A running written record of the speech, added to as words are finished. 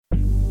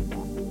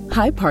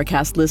Hi,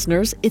 Parcast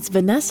listeners. It's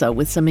Vanessa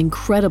with some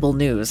incredible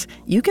news.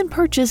 You can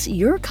purchase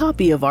your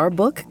copy of our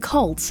book,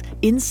 Cults,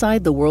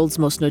 Inside the World's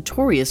Most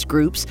Notorious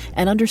Groups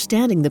and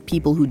Understanding the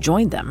People Who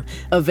Joined Them.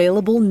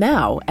 Available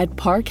now at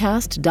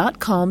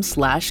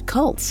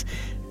parcast.com/cults.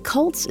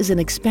 Cults is an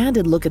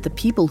expanded look at the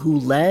people who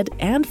led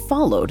and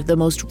followed the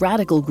most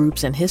radical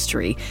groups in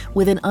history,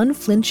 with an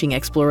unflinching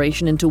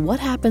exploration into what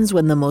happens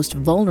when the most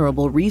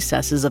vulnerable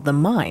recesses of the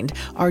mind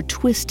are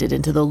twisted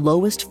into the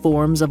lowest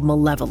forms of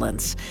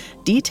malevolence.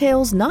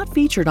 Details not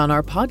featured on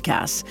our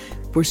podcasts.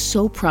 We're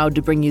so proud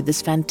to bring you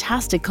this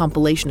fantastic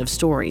compilation of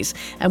stories,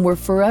 and we're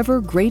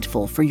forever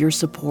grateful for your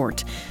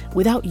support.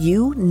 Without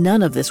you,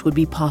 none of this would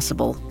be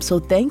possible, so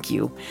thank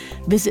you.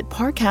 Visit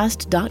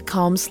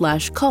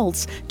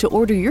parcast.com/cults to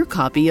order your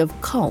copy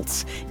of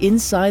Cults,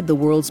 Inside the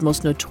World's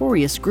Most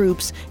Notorious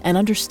Groups and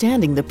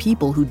Understanding the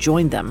People Who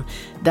Joined Them.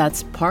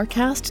 That's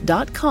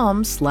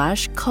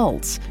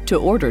parcast.com/cults to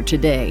order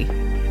today.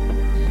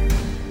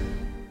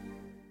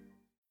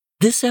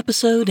 This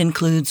episode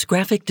includes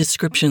graphic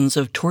descriptions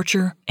of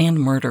torture and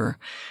murder.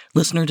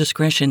 Listener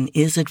discretion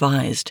is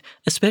advised,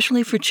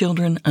 especially for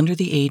children under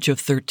the age of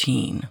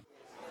 13.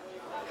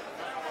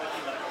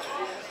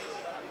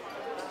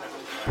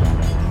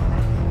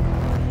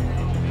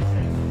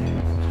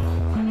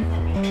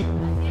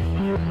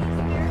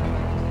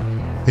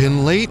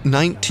 In late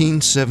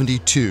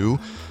 1972,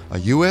 a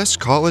U.S.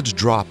 college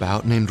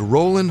dropout named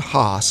Roland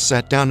Haas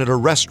sat down at a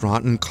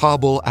restaurant in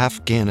Kabul,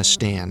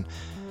 Afghanistan.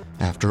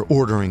 After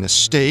ordering a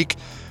steak,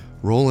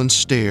 Roland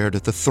stared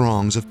at the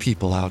throngs of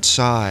people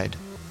outside.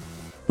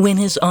 When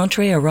his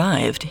entree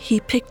arrived,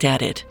 he picked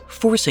at it,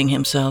 forcing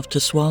himself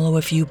to swallow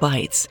a few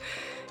bites.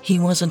 He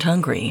wasn't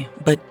hungry,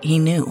 but he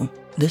knew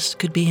this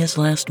could be his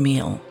last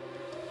meal.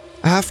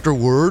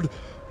 Afterward,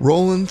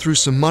 Roland threw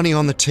some money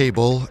on the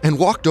table and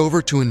walked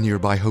over to a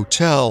nearby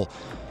hotel.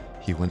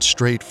 He went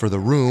straight for the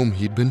room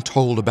he'd been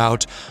told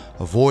about,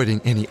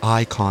 avoiding any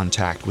eye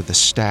contact with the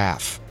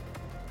staff.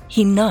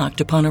 He knocked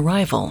upon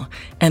arrival,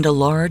 and a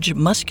large,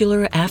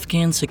 muscular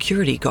Afghan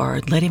security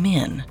guard let him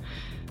in.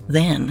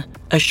 Then,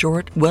 a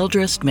short,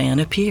 well-dressed man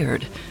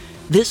appeared.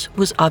 This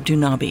was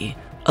Abdunabi,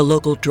 a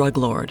local drug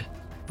lord,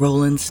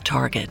 Roland's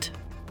target.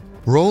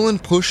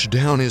 Roland pushed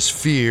down his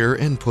fear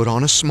and put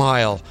on a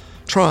smile,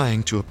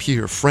 trying to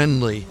appear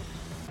friendly.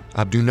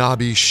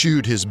 Abdunabi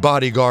shooed his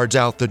bodyguards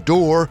out the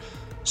door,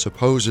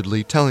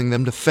 supposedly telling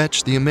them to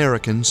fetch the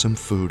American some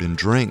food and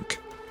drink.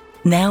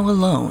 Now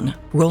alone,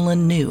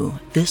 Roland knew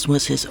this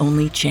was his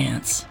only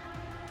chance.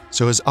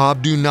 So as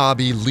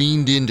Abdunabi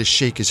leaned in to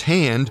shake his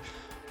hand,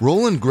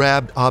 Roland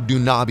grabbed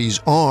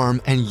Abdunabi's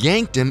arm and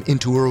yanked him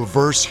into a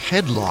reverse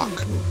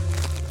headlock.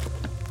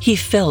 He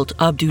felt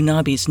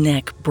Abdunabi's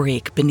neck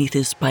break beneath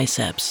his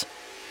biceps.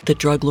 The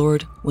drug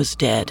lord was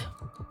dead.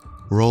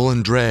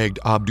 Roland dragged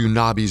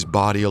Abdunabi's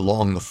body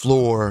along the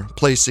floor,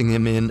 placing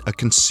him in a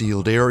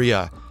concealed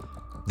area.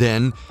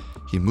 Then,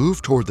 he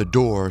moved toward the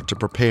door to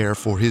prepare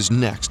for his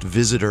next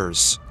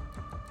visitors.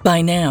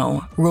 By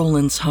now,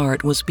 Roland's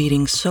heart was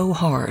beating so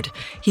hard,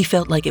 he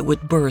felt like it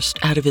would burst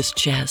out of his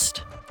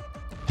chest.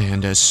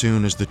 And as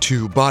soon as the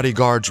two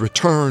bodyguards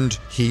returned,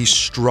 he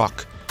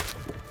struck.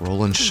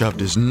 Roland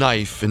shoved his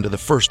knife into the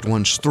first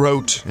one's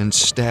throat and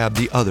stabbed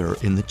the other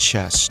in the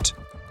chest.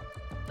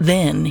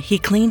 Then he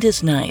cleaned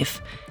his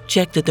knife,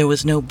 checked that there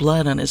was no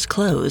blood on his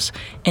clothes,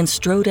 and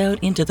strode out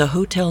into the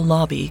hotel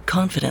lobby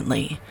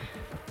confidently.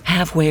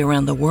 Halfway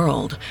around the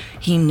world,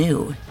 he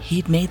knew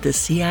he'd made the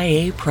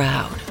CIA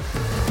proud.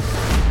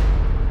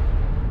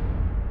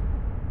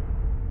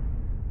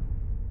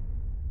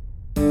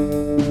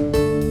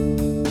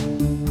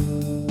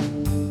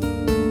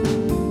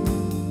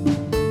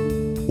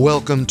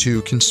 Welcome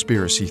to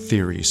Conspiracy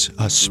Theories,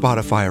 a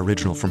Spotify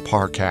original from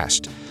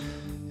Parcast.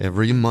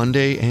 Every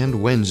Monday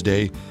and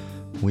Wednesday,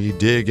 we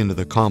dig into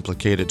the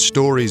complicated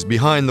stories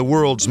behind the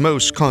world's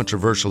most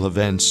controversial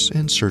events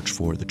and search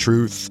for the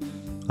truth.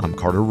 I'm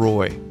Carter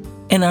Roy.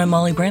 And I'm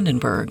Molly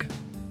Brandenburg.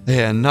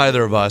 And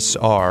neither of us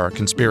are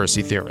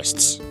conspiracy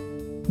theorists.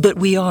 But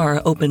we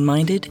are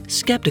open-minded,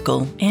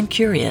 skeptical, and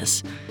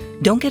curious.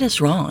 Don't get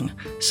us wrong.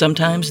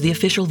 Sometimes the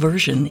official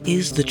version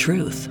is the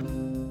truth.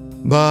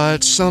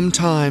 But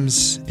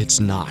sometimes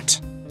it's not.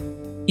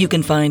 You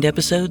can find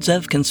episodes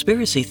of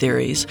Conspiracy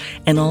Theories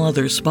and all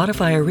other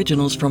Spotify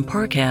originals from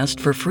Parcast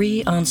for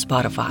free on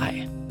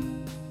Spotify.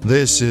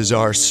 This is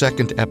our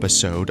second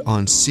episode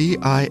on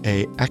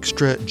CIA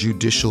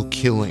extrajudicial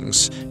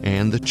killings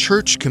and the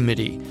Church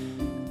Committee.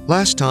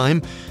 Last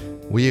time,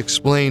 we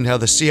explained how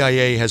the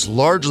CIA has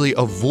largely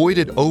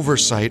avoided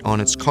oversight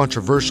on its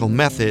controversial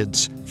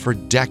methods for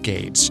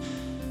decades.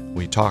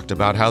 We talked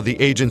about how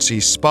the agency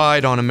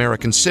spied on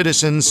American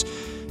citizens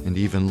and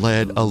even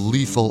led a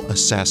lethal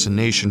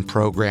assassination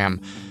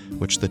program,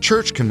 which the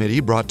Church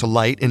Committee brought to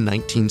light in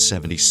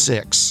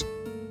 1976.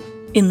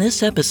 In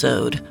this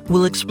episode,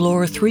 we'll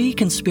explore 3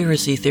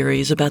 conspiracy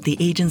theories about the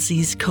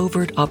agency's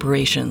covert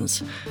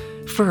operations.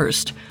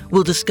 First,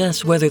 we'll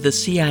discuss whether the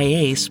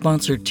CIA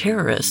sponsored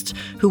terrorists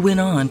who went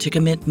on to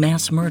commit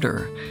mass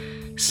murder.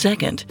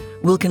 Second,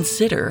 we'll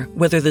consider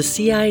whether the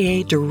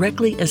CIA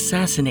directly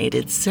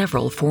assassinated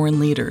several foreign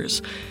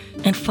leaders.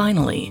 And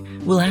finally,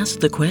 we'll ask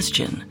the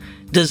question,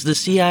 does the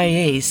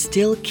CIA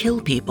still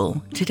kill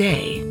people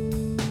today?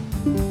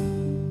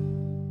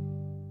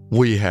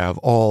 We have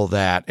all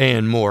that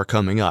and more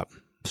coming up.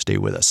 Stay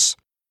with us.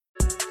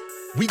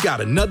 We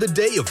got another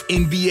day of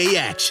NBA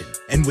action.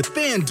 And with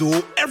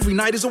FanDuel, every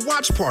night is a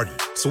watch party.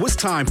 So it's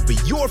time for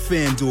your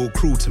FanDuel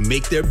crew to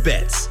make their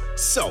bets.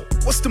 So,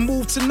 what's the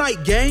move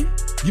tonight, gang?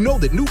 You know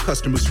that new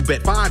customers who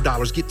bet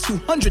 $5 get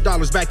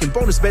 $200 back in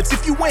bonus bets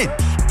if you win.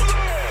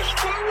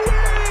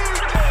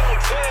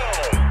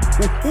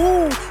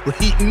 Woohoo! We're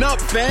heating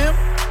up, fam.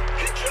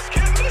 You just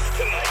can't miss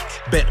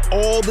tonight. Bet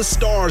all the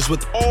stars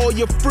with all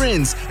your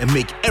friends and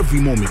make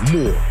every moment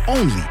more.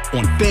 Only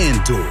on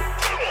FanDuel.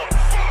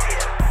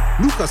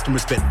 New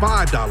customers bet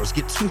 $5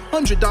 get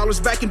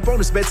 $200 back in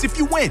bonus bets if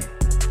you win.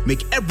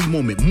 Make every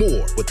moment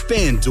more with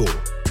FanDuel.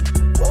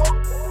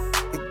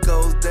 It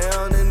goes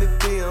down in the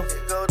DM.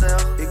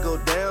 It go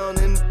down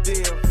in the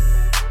DM.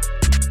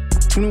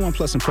 21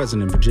 plus and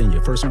present in Virginia.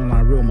 First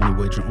online real money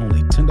wager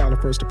only. $10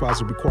 first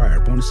deposit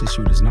required. Bonus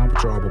issued is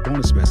non-withdrawable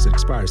bonus vest that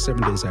expires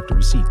 7 days after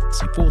receipt.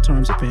 See full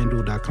terms at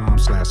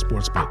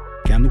FanDuel.com/sportsbook.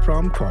 Gambling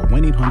problem? Call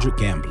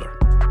 1-800-GAMBLER.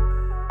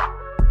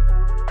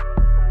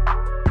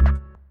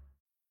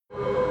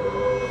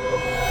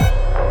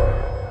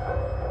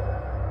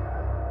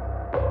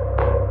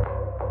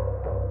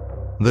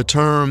 The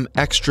term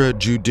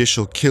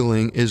extrajudicial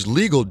killing is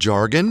legal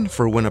jargon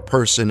for when a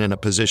person in a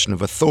position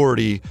of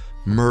authority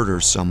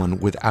murders someone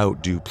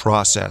without due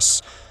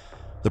process.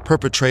 The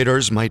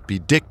perpetrators might be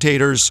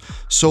dictators,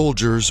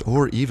 soldiers,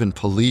 or even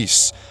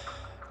police.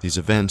 These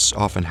events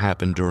often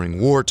happen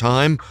during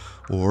wartime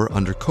or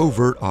under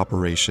covert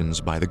operations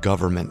by the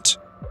government.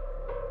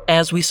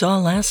 As we saw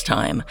last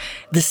time,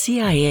 the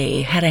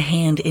CIA had a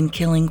hand in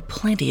killing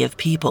plenty of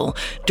people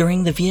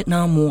during the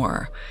Vietnam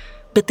War.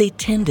 But they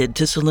tended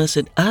to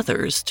solicit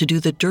others to do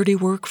the dirty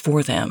work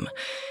for them,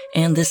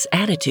 and this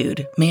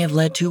attitude may have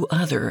led to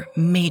other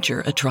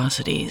major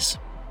atrocities.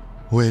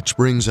 Which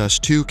brings us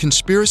to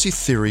conspiracy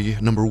theory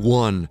number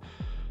 1.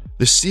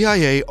 The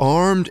CIA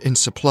armed and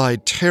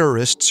supplied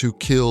terrorists who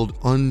killed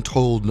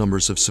untold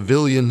numbers of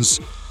civilians,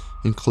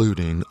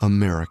 including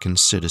American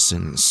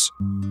citizens.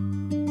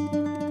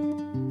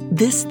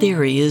 This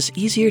theory is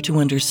easier to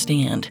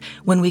understand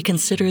when we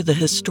consider the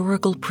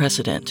historical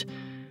precedent.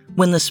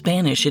 When the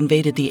Spanish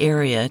invaded the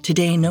area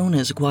today known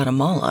as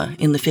Guatemala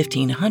in the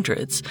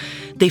 1500s,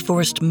 they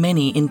forced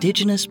many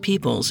indigenous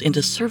peoples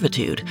into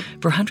servitude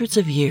for hundreds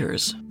of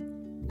years.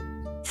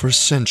 For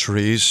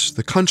centuries,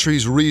 the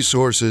country's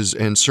resources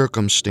and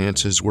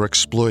circumstances were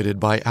exploited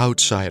by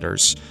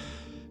outsiders.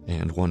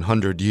 And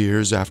 100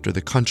 years after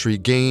the country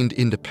gained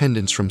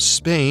independence from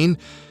Spain,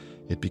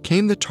 it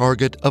became the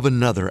target of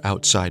another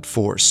outside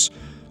force: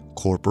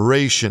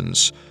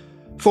 corporations.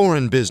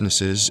 Foreign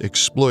businesses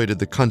exploited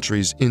the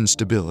country's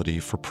instability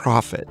for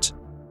profit.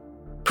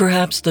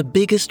 Perhaps the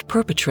biggest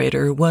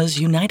perpetrator was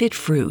United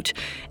Fruit,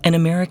 an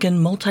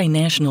American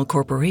multinational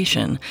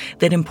corporation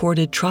that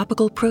imported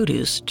tropical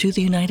produce to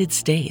the United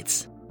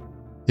States.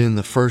 In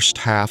the first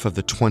half of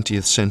the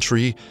 20th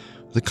century,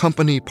 the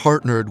company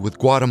partnered with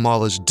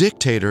Guatemala's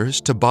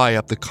dictators to buy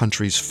up the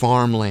country's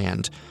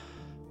farmland.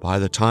 By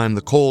the time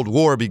the Cold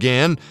War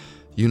began,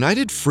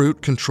 United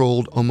Fruit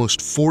controlled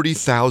almost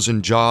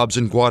 40,000 jobs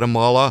in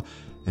Guatemala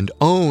and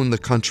owned the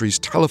country's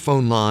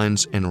telephone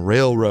lines and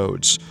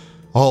railroads.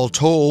 All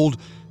told,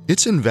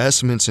 its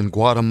investments in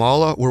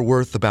Guatemala were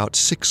worth about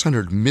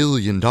 $600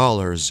 million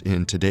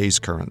in today's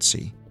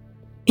currency.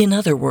 In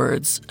other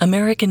words,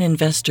 American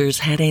investors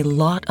had a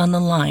lot on the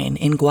line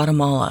in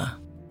Guatemala.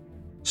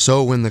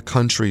 So when the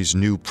country's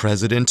new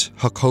president,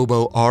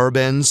 Jacobo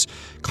Arbenz,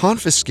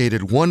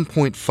 confiscated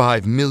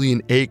 1.5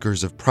 million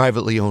acres of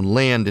privately owned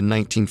land in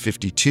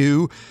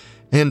 1952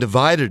 and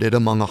divided it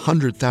among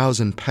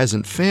 100,000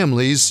 peasant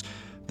families,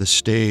 the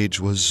stage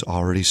was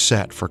already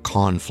set for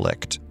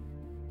conflict.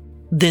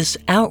 This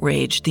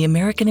outraged the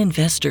American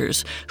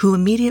investors, who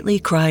immediately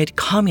cried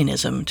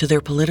communism to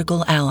their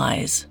political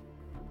allies.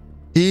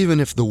 Even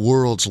if the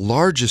world's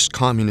largest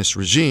communist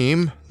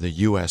regime, the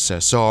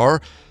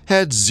USSR,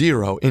 had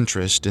zero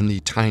interest in the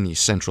tiny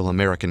Central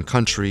American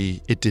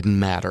country, it didn't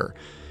matter.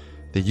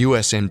 The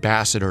U.S.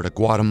 ambassador to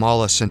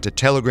Guatemala sent a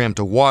telegram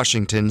to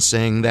Washington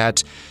saying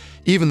that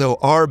even though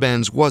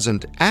Arbenz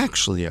wasn't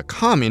actually a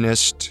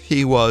communist,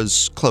 he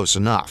was close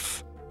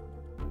enough.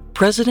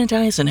 President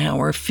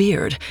Eisenhower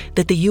feared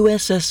that the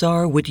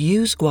USSR would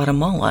use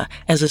Guatemala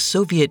as a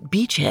Soviet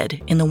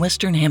beachhead in the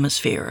Western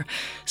Hemisphere,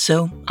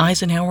 so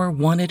Eisenhower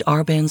wanted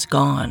Arbenz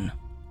gone.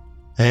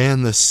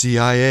 And the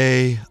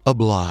CIA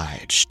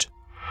obliged.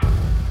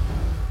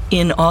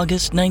 In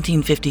August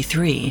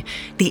 1953,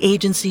 the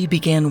agency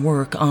began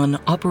work on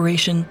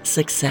Operation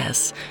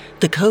Success,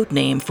 the code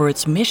name for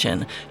its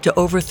mission to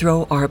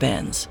overthrow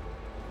Arbenz.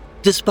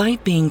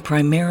 Despite being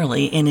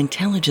primarily an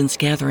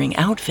intelligence-gathering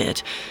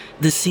outfit,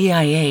 the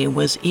CIA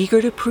was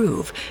eager to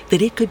prove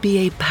that it could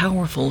be a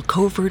powerful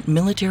covert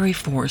military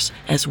force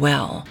as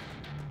well.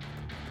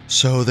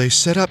 So they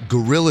set up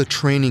guerrilla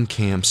training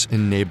camps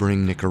in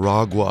neighboring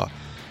Nicaragua,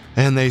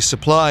 and they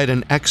supplied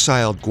an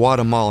exiled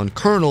Guatemalan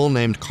colonel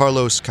named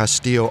Carlos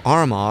Castillo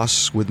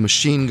Armas with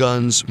machine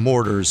guns,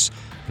 mortars,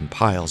 and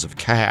piles of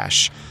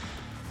cash.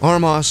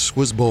 Armas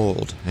was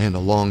bold and a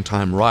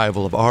longtime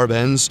rival of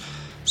Arbenz,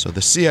 so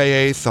the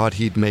CIA thought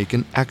he'd make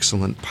an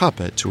excellent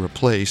puppet to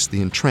replace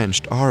the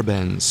entrenched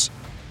Arbenz.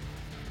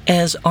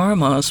 As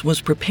Armas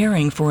was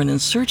preparing for an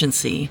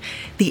insurgency,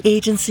 the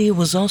agency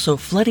was also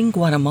flooding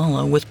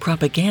Guatemala with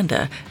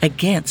propaganda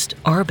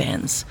against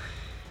Arbenz.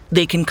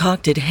 They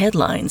concocted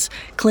headlines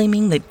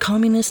claiming that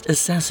communist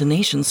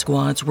assassination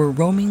squads were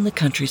roaming the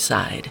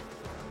countryside.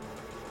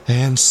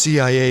 And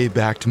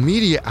CIA-backed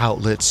media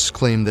outlets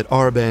claimed that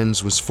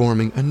Arbenz was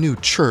forming a new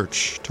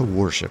church to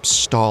worship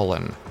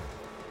Stalin.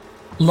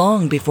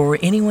 Long before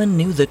anyone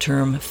knew the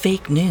term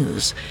fake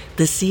news,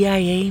 the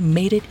CIA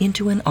made it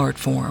into an art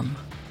form.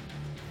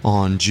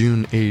 On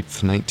June 8,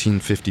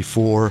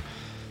 1954,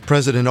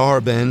 President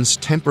Arbenz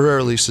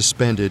temporarily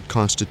suspended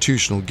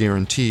constitutional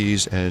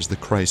guarantees as the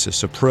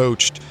crisis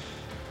approached.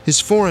 His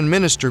foreign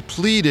minister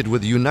pleaded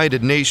with the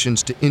United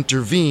Nations to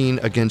intervene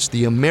against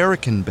the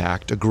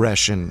American-backed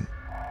aggression.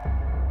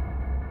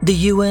 The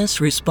U.S.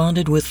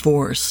 responded with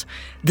force.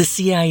 The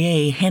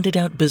CIA handed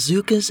out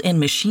bazookas and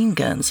machine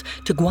guns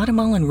to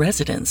Guatemalan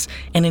residents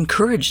and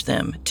encouraged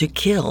them to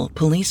kill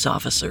police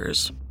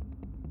officers.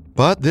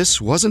 But this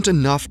wasn't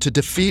enough to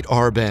defeat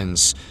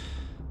Arbenz.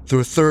 Through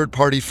a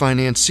third-party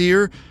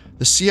financier,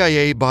 the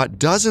CIA bought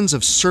dozens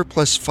of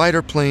surplus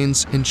fighter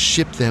planes and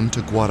shipped them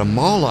to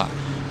Guatemala.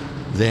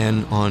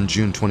 Then, on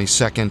June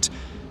 22nd,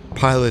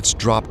 pilots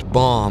dropped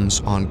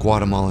bombs on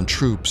Guatemalan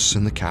troops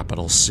in the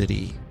capital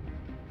city.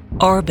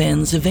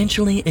 Arbenz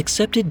eventually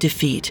accepted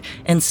defeat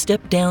and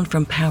stepped down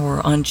from power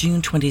on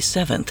June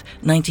 27,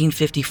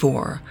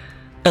 1954.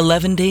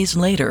 11 days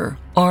later,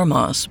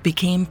 Armas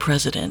became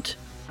president.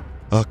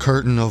 A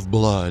curtain of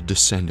blood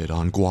descended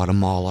on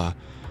Guatemala.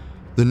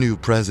 The new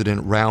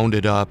president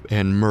rounded up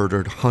and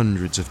murdered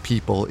hundreds of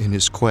people in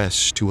his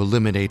quest to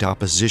eliminate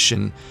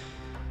opposition.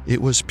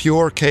 It was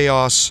pure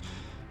chaos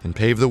and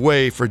paved the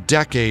way for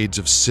decades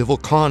of civil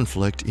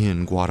conflict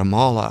in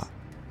Guatemala.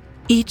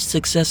 Each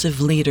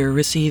successive leader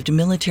received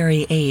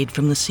military aid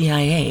from the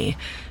CIA,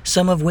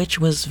 some of which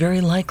was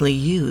very likely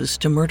used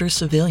to murder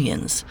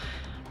civilians.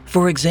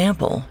 For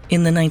example,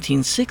 in the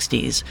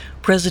 1960s,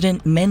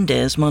 President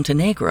Mendez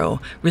Montenegro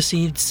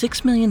received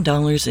 $6 million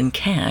in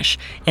cash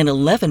and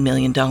 $11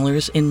 million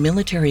in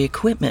military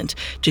equipment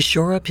to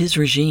shore up his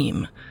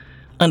regime.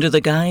 Under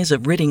the guise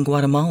of ridding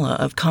Guatemala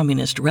of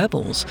communist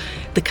rebels,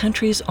 the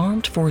country's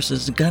armed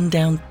forces gunned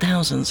down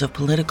thousands of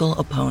political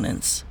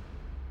opponents.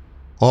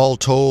 All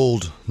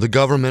told, the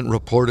government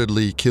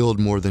reportedly killed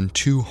more than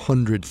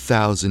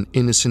 200,000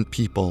 innocent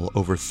people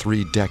over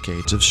 3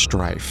 decades of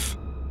strife.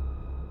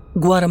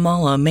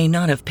 Guatemala may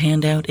not have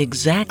panned out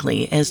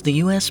exactly as the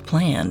U.S.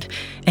 planned,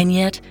 and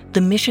yet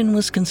the mission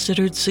was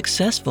considered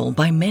successful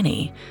by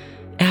many.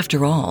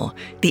 After all,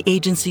 the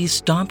agency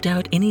stomped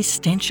out any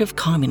stench of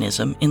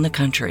communism in the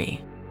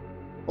country.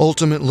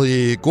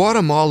 Ultimately,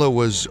 Guatemala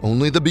was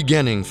only the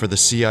beginning for the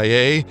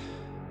CIA.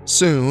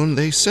 Soon,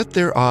 they set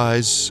their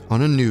eyes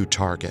on a new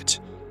target: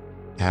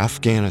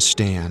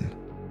 Afghanistan.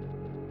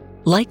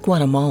 Like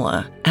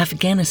Guatemala,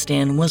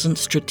 Afghanistan wasn't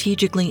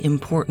strategically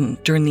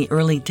important during the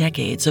early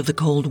decades of the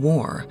Cold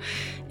War,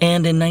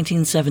 and in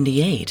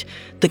 1978,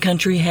 the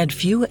country had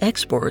few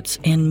exports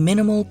and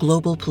minimal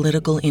global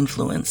political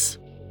influence.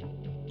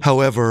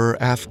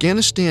 However,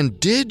 Afghanistan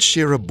did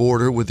share a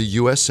border with the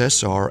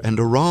USSR and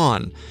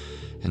Iran,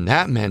 and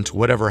that meant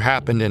whatever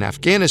happened in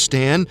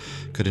Afghanistan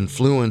could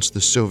influence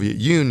the Soviet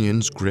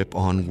Union's grip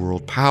on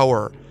world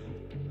power.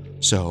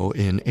 So,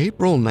 in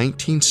April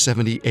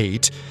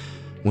 1978,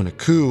 when a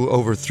coup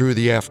overthrew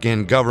the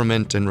Afghan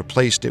government and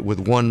replaced it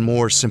with one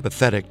more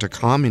sympathetic to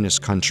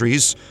communist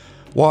countries,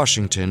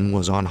 Washington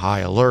was on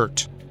high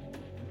alert.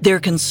 Their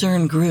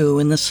concern grew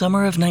in the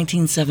summer of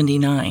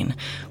 1979,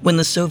 when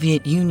the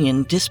Soviet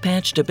Union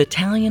dispatched a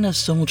battalion of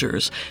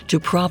soldiers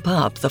to prop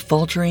up the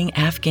faltering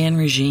Afghan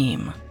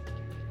regime.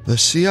 The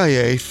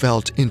CIA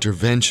felt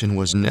intervention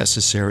was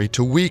necessary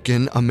to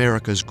weaken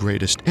America's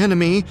greatest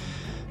enemy,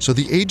 so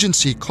the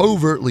agency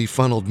covertly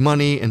funneled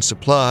money and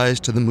supplies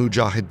to the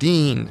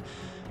Mujahideen,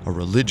 a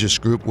religious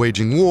group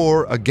waging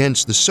war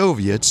against the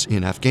Soviets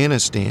in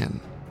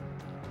Afghanistan.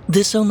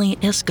 This only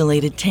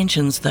escalated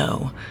tensions,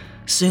 though.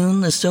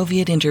 Soon, the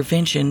Soviet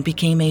intervention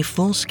became a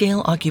full-scale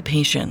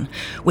occupation,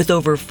 with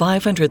over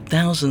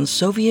 500,000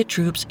 Soviet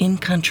troops in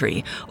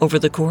country over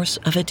the course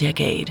of a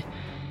decade.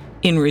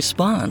 In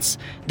response,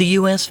 the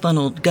U.S.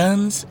 funneled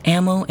guns,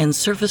 ammo, and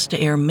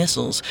surface-to-air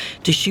missiles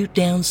to shoot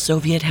down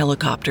Soviet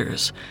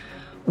helicopters.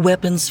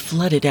 Weapons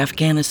flooded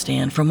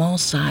Afghanistan from all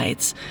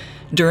sides.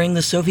 During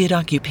the Soviet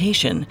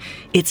occupation,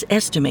 it's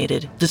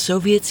estimated the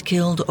Soviets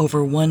killed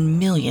over 1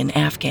 million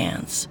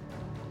Afghans.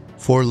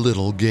 For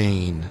little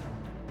gain.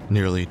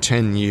 Nearly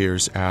 10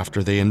 years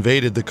after they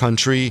invaded the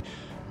country,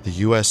 the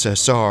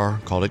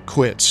USSR called it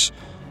quits.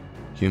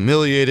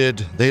 Humiliated,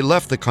 they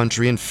left the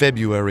country in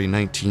February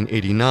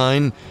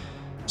 1989,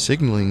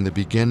 signaling the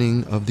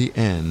beginning of the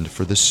end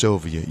for the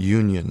Soviet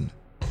Union.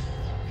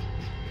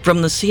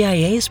 From the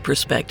CIA's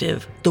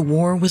perspective, the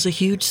war was a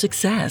huge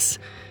success.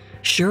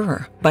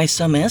 Sure, by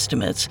some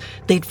estimates,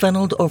 they'd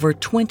funneled over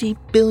 $20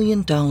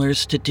 billion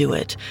to do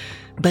it.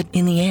 But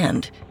in the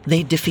end,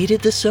 they defeated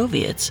the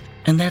Soviets,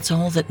 and that's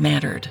all that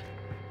mattered.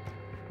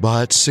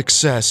 But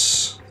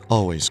success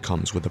always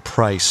comes with a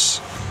price.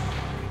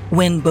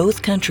 When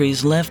both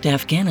countries left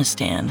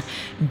Afghanistan,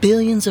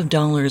 billions of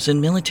dollars in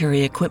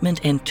military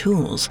equipment and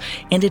tools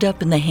ended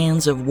up in the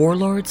hands of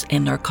warlords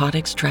and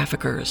narcotics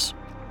traffickers.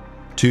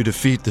 To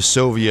defeat the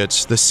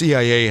Soviets, the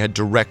CIA had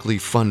directly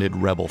funded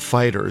rebel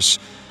fighters.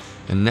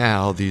 And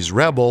now these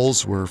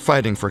rebels were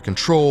fighting for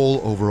control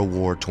over a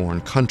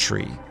war-torn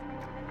country.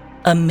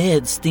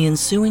 Amidst the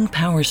ensuing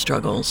power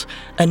struggles,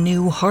 a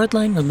new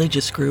hardline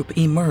religious group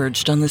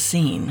emerged on the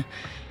scene.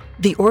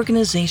 The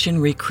organization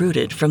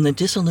recruited from the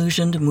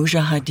disillusioned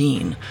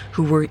Mujahideen,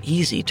 who were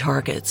easy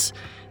targets.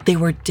 They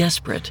were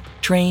desperate,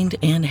 trained,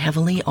 and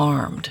heavily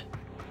armed.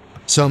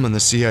 Some in the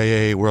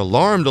CIA were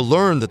alarmed to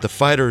learn that the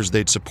fighters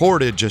they'd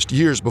supported just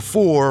years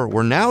before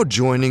were now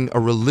joining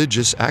a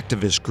religious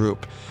activist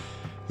group.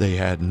 They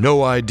had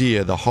no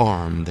idea the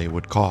harm they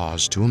would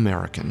cause to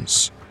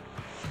Americans.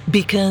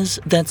 Because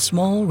that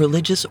small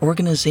religious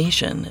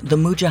organization the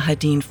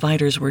Mujahideen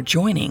fighters were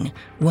joining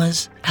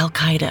was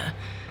Al-Qaeda.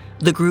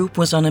 The group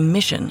was on a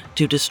mission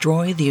to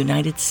destroy the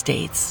United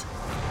States.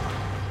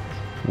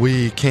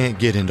 We can't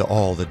get into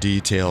all the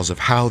details of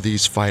how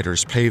these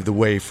fighters paved the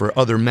way for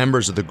other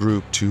members of the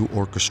group to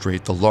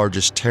orchestrate the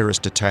largest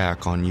terrorist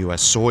attack on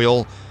U.S.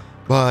 soil,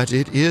 but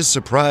it is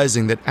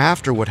surprising that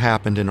after what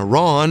happened in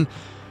Iran,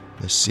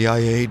 the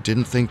CIA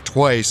didn't think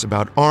twice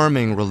about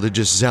arming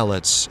religious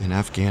zealots in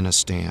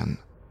Afghanistan.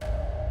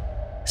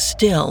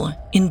 Still,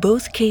 in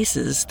both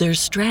cases, their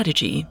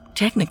strategy,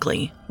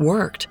 technically,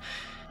 worked.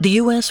 The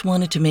U.S.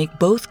 wanted to make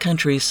both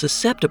countries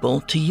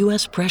susceptible to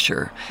U.S.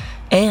 pressure,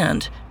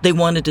 and they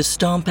wanted to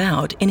stomp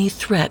out any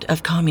threat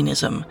of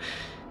communism.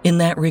 In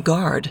that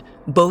regard,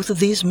 both of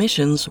these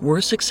missions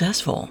were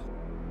successful.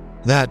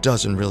 That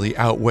doesn't really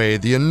outweigh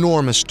the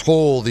enormous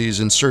toll these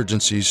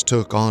insurgencies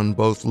took on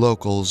both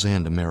locals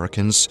and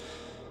Americans.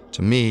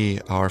 To me,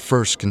 our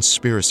first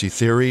conspiracy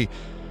theory,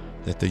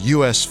 that the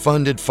U.S.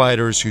 funded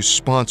fighters who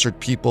sponsored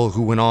people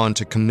who went on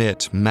to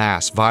commit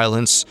mass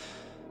violence,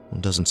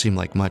 doesn't seem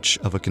like much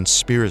of a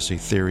conspiracy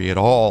theory at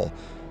all.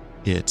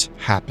 It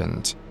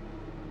happened.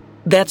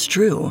 That's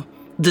true.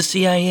 The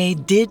CIA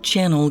did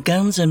channel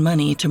guns and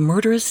money to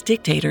murderous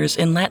dictators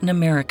in Latin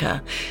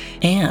America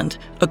and,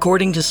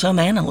 according to some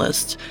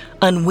analysts,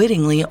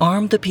 unwittingly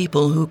armed the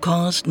people who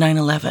caused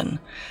 9/11.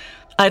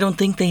 I don't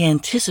think they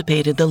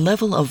anticipated the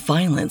level of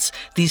violence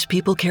these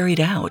people carried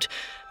out,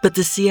 but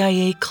the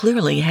CIA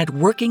clearly had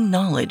working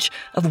knowledge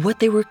of what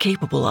they were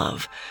capable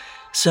of.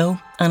 So,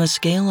 on a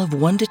scale of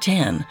 1 to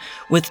 10,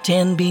 with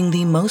 10 being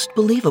the most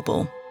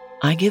believable,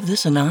 I give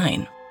this a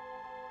 9.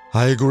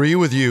 I agree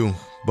with you,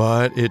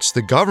 but it's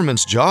the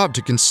government's job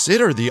to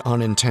consider the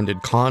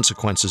unintended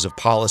consequences of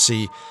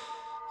policy.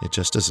 It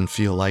just doesn't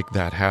feel like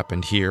that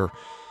happened here.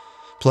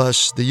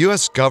 Plus, the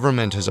U.S.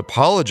 government has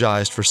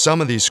apologized for some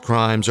of these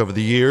crimes over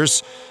the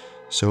years,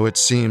 so it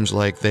seems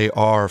like they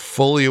are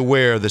fully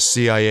aware the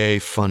CIA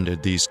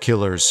funded these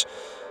killers.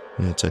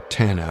 It's a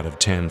 10 out of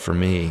 10 for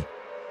me.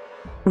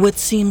 What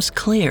seems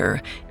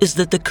clear is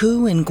that the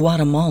coup in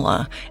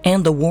Guatemala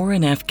and the war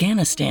in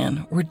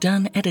Afghanistan were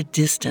done at a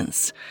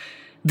distance.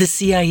 The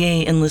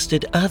CIA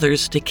enlisted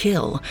others to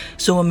kill,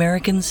 so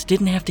Americans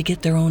didn't have to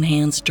get their own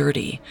hands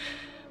dirty.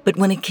 But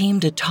when it came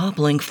to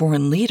toppling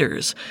foreign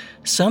leaders,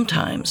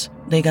 sometimes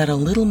they got a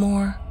little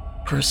more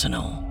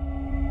personal.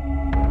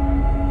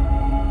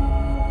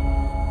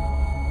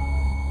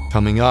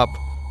 Coming up,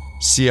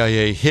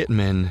 CIA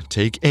hitmen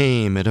take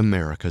aim at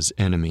America's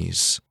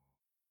enemies.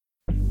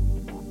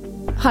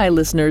 Hi,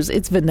 listeners,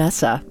 it's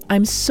Vanessa.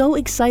 I'm so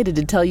excited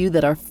to tell you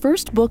that our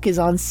first book is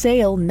on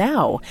sale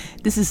now.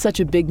 This is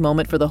such a big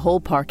moment for the whole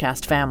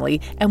Parcast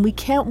family, and we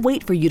can't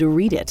wait for you to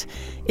read it.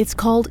 It's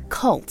called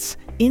Cults: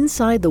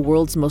 Inside the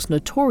World's Most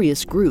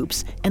Notorious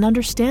Groups and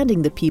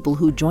Understanding the People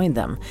Who Joined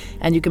Them.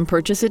 And you can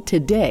purchase it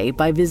today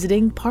by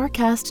visiting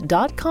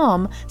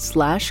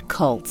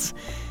parcast.com/cults.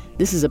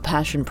 This is a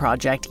passion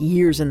project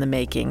years in the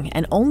making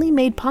and only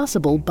made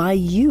possible by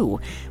you.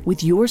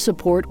 With your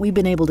support, we've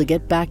been able to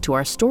get back to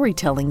our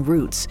storytelling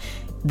roots.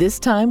 This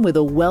time with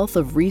a wealth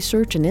of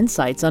research and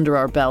insights under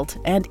our belt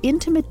and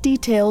intimate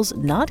details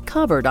not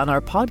covered on our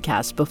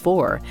podcast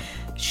before.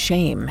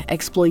 Shame,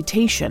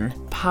 exploitation,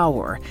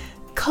 power.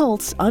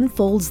 Cults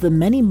unfolds the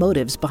many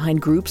motives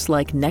behind groups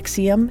like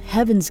NXIVM,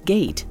 Heaven's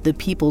Gate, the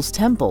People's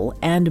Temple,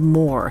 and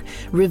more,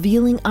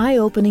 revealing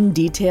eye-opening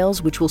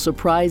details which will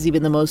surprise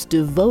even the most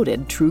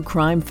devoted true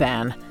crime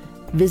fan.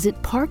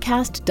 Visit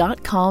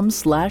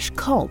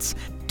parcast.com/cults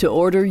to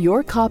order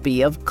your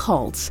copy of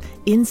Cults: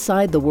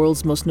 Inside the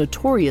World's Most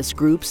Notorious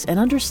Groups and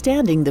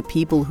Understanding the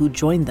People Who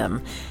Joined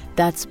Them.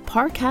 That's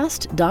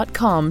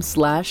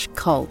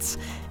parcast.com/cults.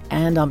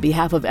 And on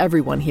behalf of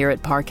everyone here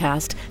at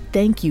Parcast,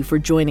 thank you for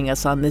joining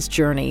us on this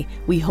journey.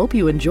 We hope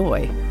you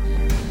enjoy.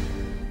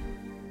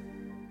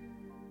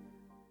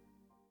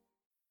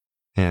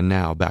 And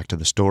now back to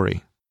the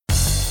story.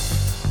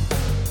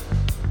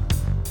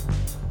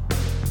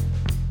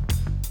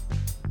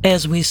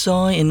 As we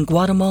saw in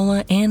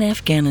Guatemala and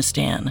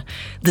Afghanistan,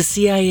 the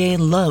CIA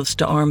loves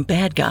to arm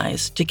bad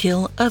guys to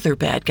kill other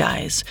bad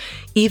guys,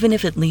 even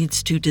if it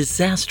leads to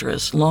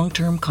disastrous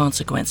long-term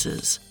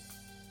consequences.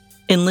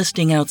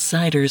 Enlisting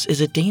outsiders is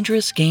a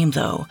dangerous game,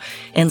 though,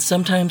 and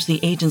sometimes the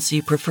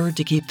agency preferred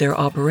to keep their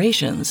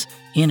operations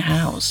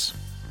in-house.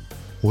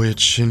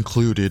 Which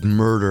included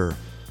murder.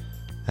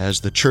 As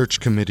the Church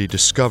Committee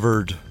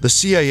discovered, the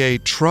CIA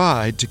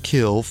tried to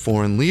kill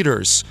foreign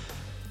leaders.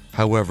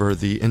 However,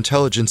 the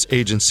intelligence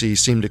agency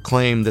seemed to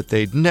claim that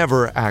they'd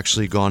never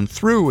actually gone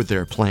through with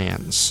their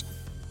plans.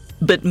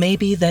 But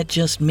maybe that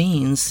just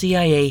means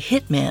CIA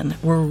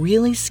hitmen were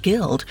really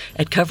skilled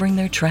at covering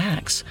their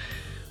tracks.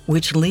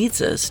 Which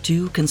leads us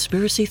to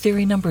conspiracy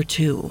theory number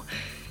 2.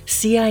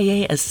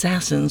 CIA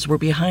assassins were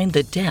behind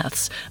the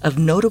deaths of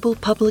notable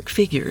public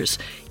figures,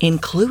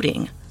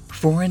 including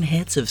foreign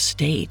heads of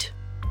state.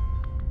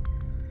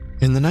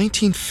 In the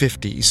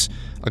 1950s,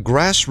 a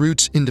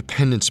grassroots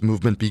independence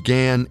movement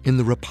began in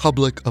the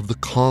Republic of the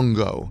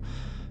Congo.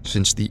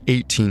 Since the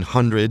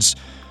 1800s,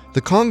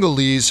 the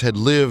Congolese had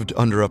lived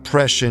under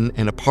oppression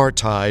and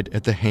apartheid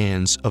at the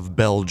hands of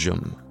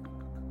Belgium.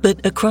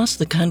 But across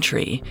the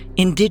country,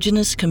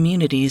 indigenous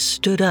communities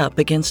stood up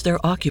against their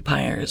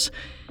occupiers,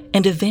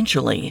 and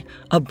eventually,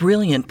 a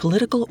brilliant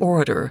political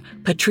orator,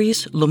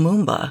 Patrice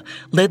Lumumba,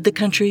 led the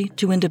country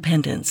to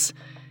independence.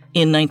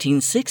 In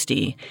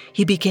 1960,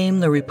 he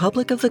became the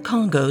Republic of the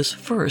Congo's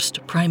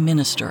first prime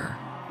minister.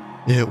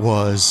 It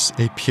was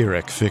a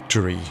Pyrrhic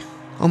victory.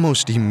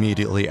 Almost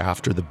immediately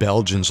after the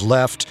Belgians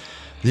left,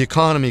 the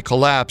economy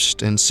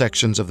collapsed and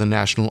sections of the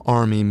National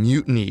Army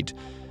mutinied.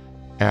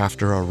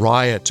 After a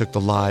riot took the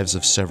lives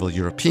of several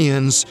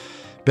Europeans,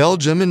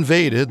 Belgium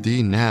invaded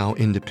the now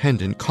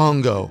independent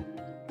Congo.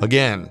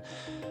 Again,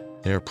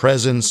 their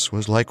presence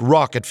was like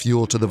rocket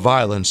fuel to the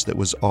violence that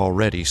was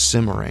already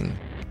simmering.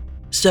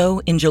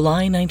 So, in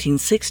July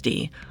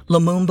 1960,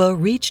 Lumumba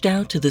reached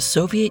out to the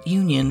Soviet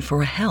Union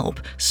for help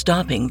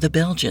stopping the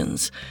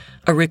Belgians,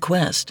 a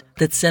request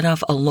that set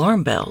off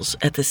alarm bells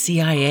at the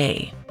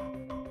CIA.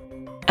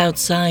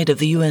 Outside of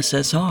the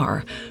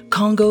USSR,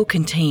 Congo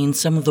contained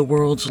some of the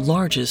world's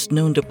largest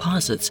known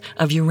deposits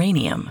of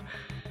uranium.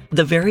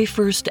 The very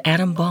first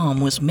atom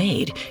bomb was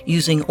made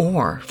using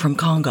ore from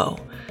Congo.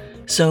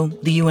 So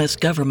the U.S.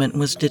 government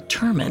was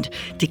determined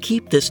to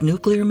keep this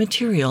nuclear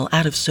material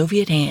out of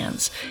Soviet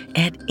hands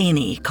at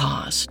any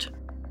cost.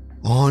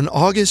 On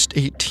August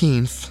 18,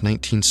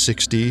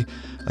 1960,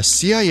 a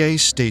CIA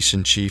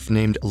station chief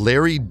named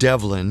Larry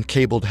Devlin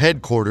cabled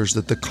headquarters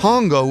that the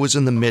Congo was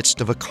in the midst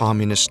of a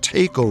communist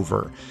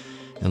takeover,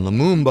 and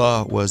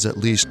Lumumba was at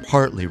least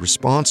partly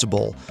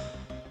responsible.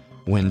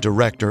 When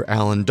Director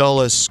Allen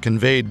Dulles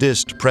conveyed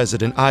this to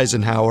President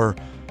Eisenhower,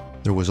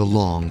 there was a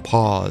long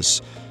pause.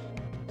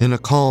 In a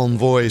calm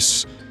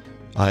voice,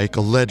 Ike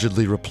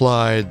allegedly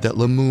replied that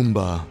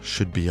Lumumba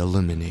should be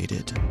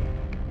eliminated.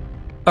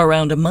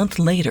 Around a month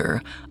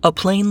later, a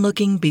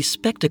plain-looking,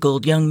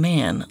 bespectacled young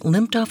man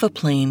limped off a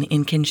plane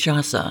in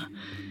Kinshasa.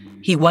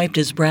 He wiped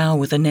his brow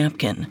with a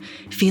napkin,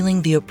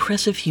 feeling the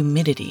oppressive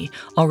humidity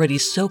already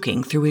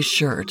soaking through his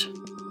shirt.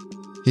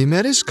 He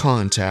met his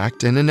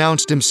contact and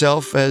announced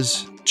himself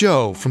as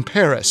Joe from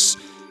Paris.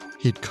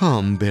 He'd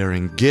come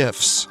bearing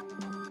gifts.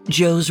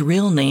 Joe's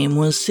real name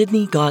was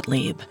Sidney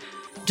Gottlieb.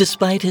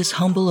 Despite his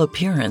humble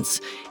appearance,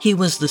 he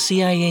was the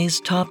CIA's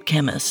top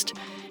chemist,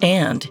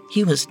 and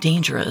he was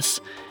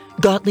dangerous.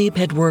 Gottlieb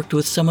had worked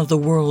with some of the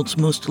world's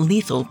most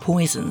lethal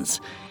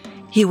poisons.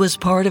 He was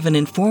part of an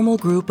informal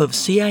group of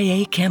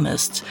CIA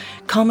chemists,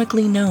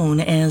 comically known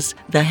as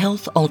the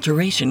Health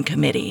Alteration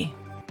Committee.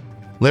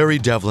 Larry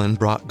Devlin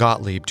brought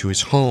Gottlieb to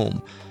his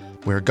home,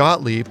 where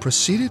Gottlieb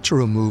proceeded to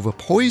remove a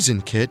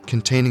poison kit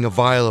containing a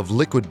vial of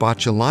liquid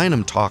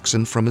botulinum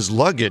toxin from his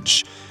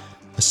luggage.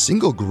 A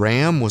single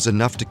gram was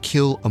enough to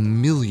kill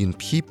 1 million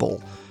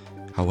people.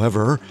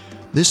 However,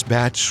 this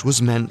batch was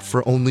meant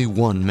for only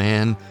one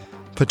man,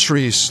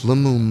 Patrice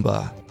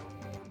Lumumba.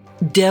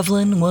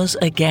 Devlin was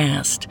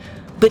aghast,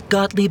 but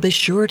Gottlieb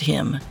assured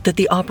him that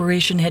the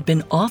operation had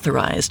been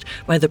authorized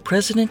by the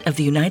President of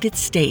the United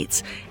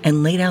States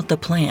and laid out the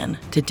plan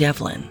to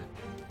Devlin.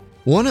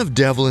 One of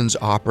Devlin's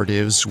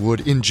operatives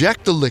would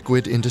inject the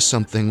liquid into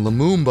something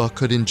Lumumba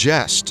could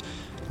ingest,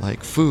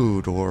 like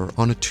food or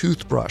on a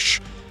toothbrush.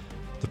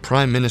 The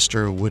Prime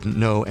Minister wouldn't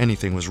know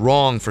anything was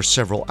wrong for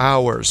several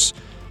hours.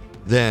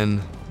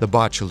 Then the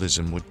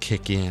botulism would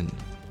kick in.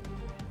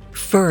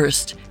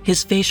 First,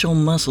 his facial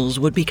muscles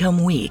would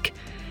become weak.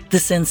 The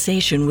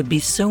sensation would be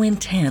so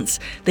intense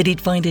that he'd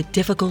find it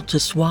difficult to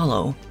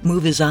swallow,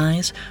 move his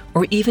eyes,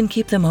 or even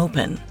keep them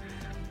open.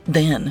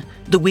 Then,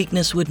 the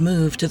weakness would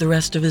move to the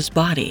rest of his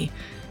body,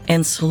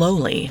 and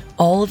slowly,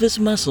 all of his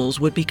muscles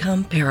would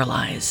become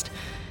paralyzed.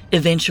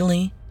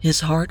 Eventually,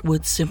 his heart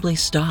would simply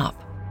stop.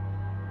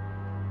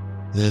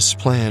 This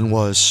plan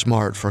was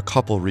smart for a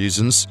couple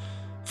reasons.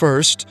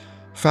 First,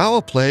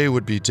 foul play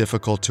would be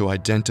difficult to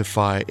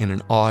identify in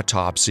an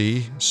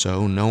autopsy,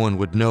 so no one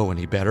would know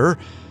any better.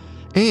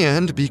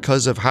 And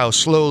because of how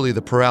slowly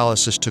the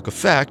paralysis took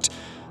effect,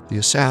 the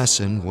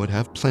assassin would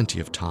have plenty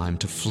of time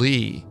to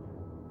flee.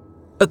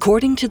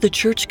 According to the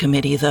church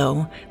committee,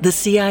 though, the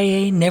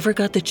CIA never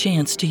got the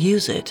chance to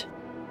use it.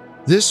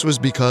 This was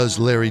because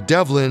Larry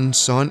Devlin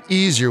saw an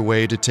easier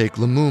way to take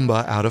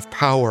Lumumba out of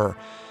power.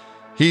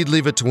 He'd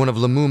leave it to one of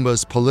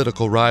Lumumba's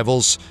political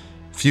rivals,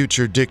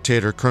 future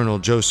dictator Colonel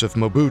Joseph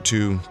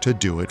Mobutu, to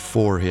do it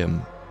for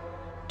him.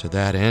 To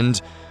that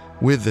end,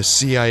 with the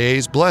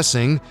CIA's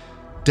blessing,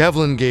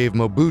 Devlin gave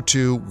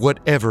Mobutu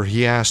whatever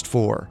he asked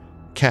for: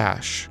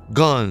 cash,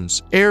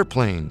 guns,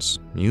 airplanes,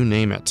 you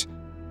name it.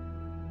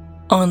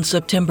 On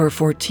September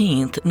 14,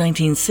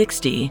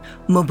 1960,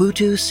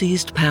 Mobutu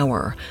seized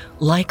power,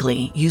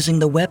 likely using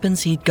the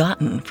weapons he'd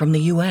gotten from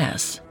the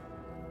U.S.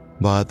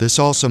 But this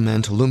also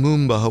meant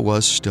Lumumba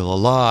was still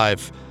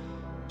alive.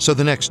 So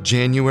the next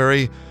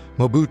January,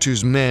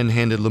 Mobutu's men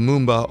handed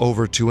Lumumba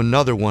over to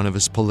another one of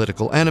his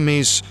political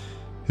enemies,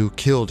 who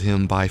killed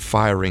him by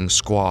firing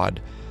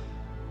squad.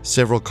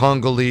 Several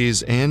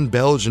Congolese and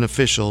Belgian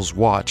officials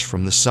watched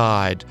from the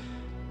side.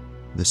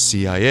 The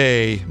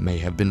CIA may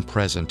have been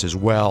present as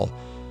well.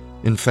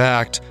 In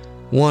fact,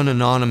 one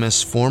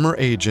anonymous former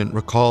agent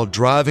recalled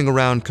driving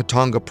around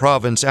Katanga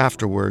province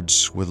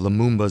afterwards with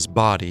Lumumba's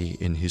body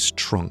in his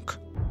trunk.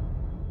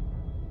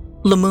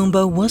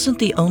 Lumumba wasn't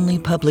the only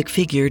public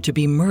figure to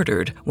be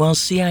murdered while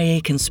CIA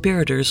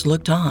conspirators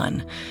looked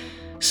on.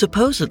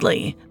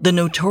 Supposedly, the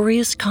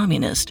notorious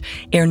communist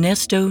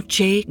Ernesto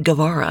Che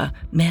Guevara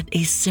met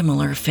a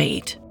similar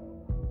fate.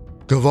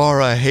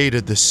 Guevara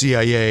hated the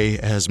CIA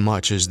as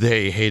much as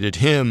they hated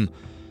him.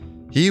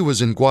 He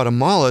was in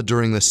Guatemala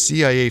during the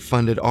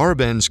CIA-funded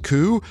Arbenz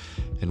coup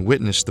and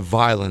witnessed the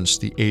violence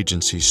the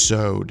agency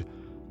sowed.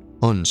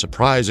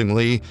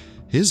 Unsurprisingly,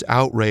 his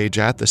outrage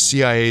at the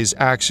CIA's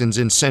actions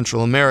in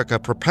Central America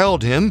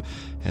propelled him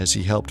as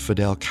he helped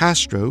Fidel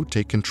Castro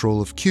take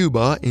control of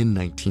Cuba in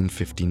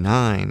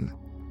 1959.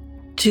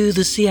 To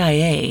the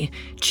CIA,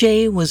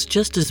 Che was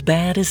just as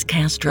bad as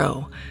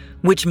Castro,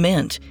 which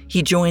meant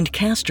he joined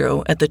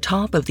Castro at the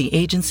top of the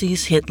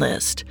agency's hit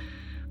list.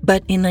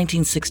 But in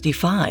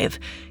 1965,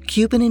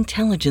 Cuban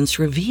intelligence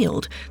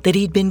revealed that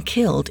he'd been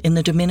killed in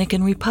the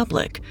Dominican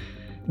Republic.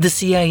 The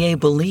CIA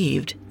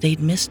believed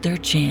they'd missed their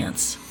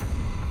chance.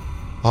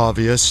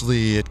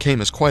 Obviously, it came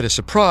as quite a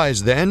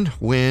surprise then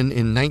when,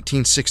 in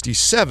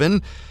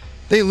 1967,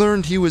 they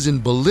learned he was in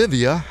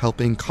Bolivia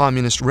helping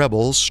communist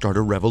rebels start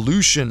a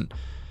revolution.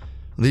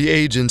 The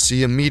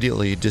agency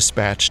immediately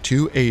dispatched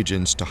 2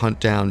 agents to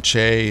hunt down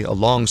Che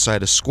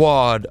alongside a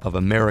squad of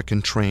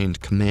American-trained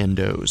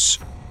commandos.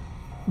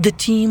 The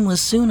team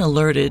was soon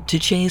alerted to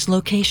Che's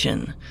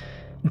location.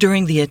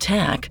 During the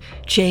attack,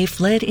 Che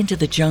fled into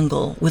the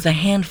jungle with a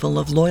handful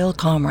of loyal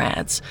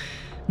comrades.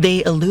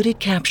 They eluded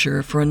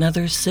capture for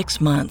another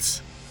 6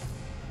 months.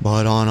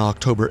 But on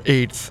October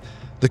 8th,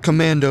 the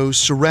commandos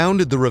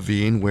surrounded the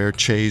ravine where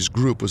Che's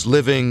group was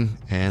living,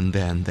 and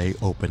then they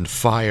opened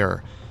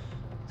fire.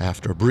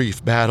 After a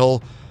brief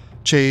battle,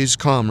 Che's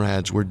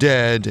comrades were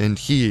dead and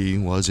he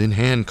was in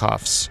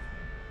handcuffs.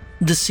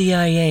 The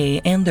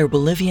CIA and their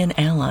Bolivian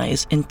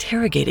allies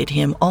interrogated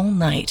him all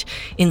night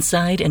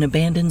inside an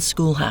abandoned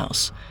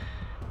schoolhouse.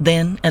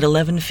 Then, at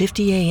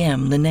 11:50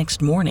 a.m. the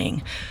next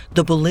morning,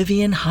 the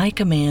Bolivian High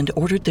Command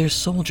ordered their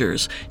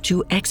soldiers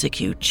to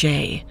execute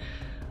Che.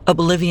 A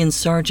Bolivian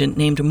sergeant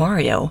named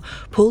Mario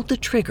pulled the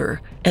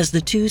trigger as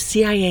the 2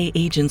 CIA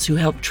agents who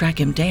helped track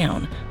him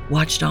down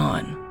watched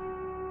on.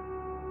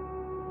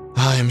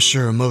 I'm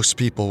sure most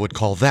people would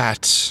call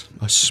that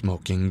a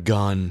smoking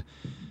gun.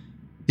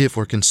 If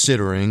we're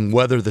considering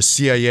whether the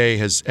CIA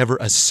has ever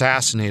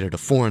assassinated a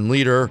foreign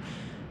leader,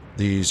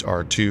 these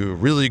are 2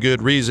 really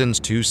good reasons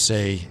to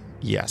say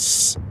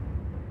yes.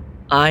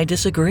 I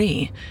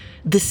disagree.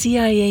 The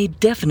CIA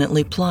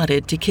definitely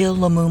plotted to kill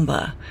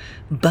Lumumba,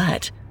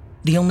 but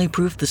the only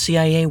proof the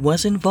CIA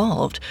was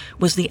involved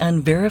was the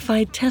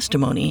unverified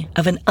testimony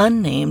of an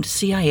unnamed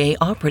CIA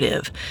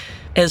operative.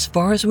 As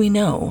far as we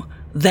know,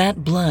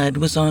 that blood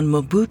was on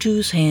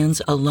Mobutu's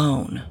hands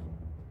alone.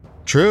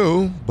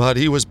 True, but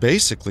he was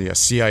basically a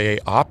CIA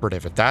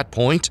operative at that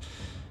point.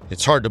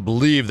 It's hard to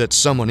believe that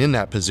someone in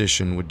that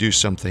position would do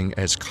something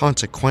as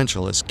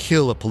consequential as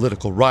kill a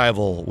political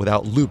rival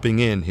without looping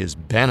in his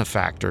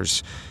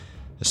benefactors,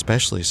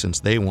 especially since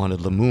they wanted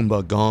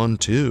Lumumba gone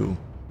too.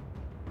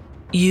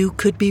 You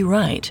could be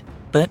right,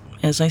 but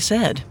as I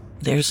said,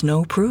 there's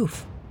no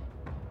proof.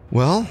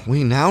 Well,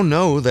 we now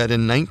know that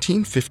in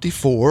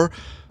 1954,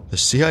 the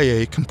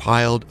CIA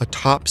compiled a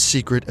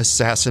top-secret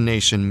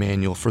assassination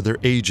manual for their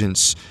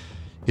agents.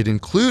 It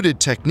included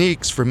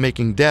techniques for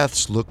making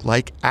deaths look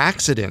like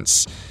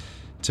accidents.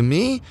 To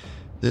me,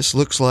 this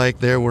looks like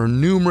there were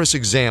numerous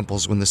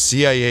examples when the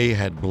CIA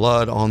had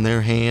blood on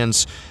their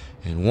hands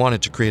and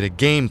wanted to create a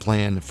game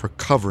plan for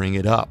covering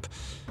it up.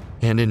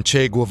 And in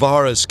Che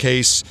Guevara's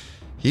case,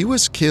 he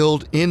was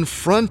killed in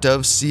front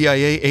of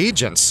CIA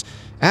agents,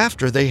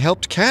 after they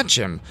helped catch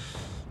him.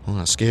 On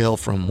a scale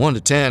from 1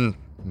 to 10,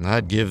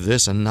 I'd give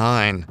this a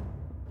 9.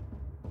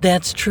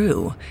 That's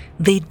true.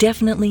 They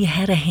definitely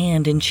had a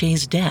hand in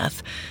Che's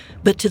death.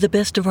 But to the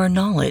best of our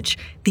knowledge,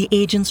 the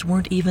agents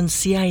weren't even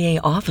CIA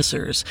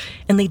officers,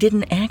 and they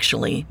didn't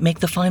actually make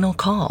the final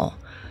call.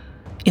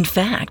 In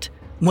fact,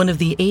 one of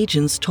the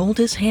agents told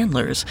his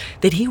handlers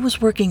that he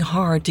was working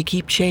hard to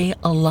keep Che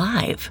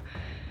alive.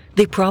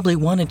 They probably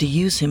wanted to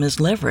use him as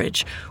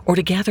leverage or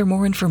to gather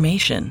more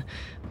information,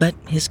 but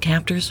his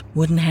captors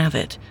wouldn't have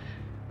it.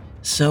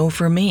 So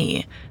for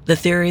me, the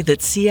theory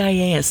that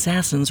CIA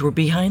assassins were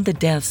behind the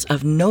deaths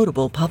of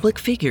notable public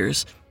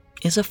figures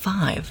is a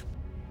 5.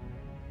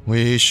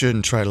 We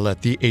shouldn't try to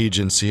let the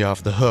agency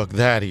off the hook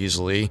that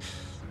easily.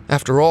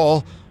 After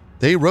all,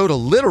 they wrote a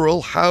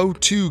literal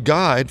how-to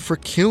guide for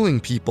killing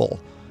people.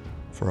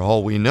 For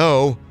all we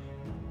know,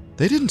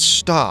 they didn't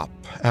stop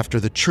after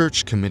the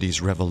church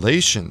committee's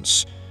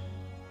revelations.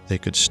 They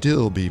could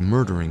still be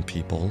murdering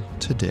people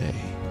today.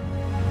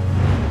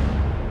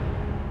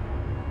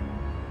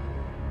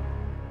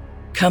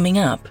 Coming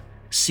up,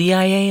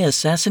 CIA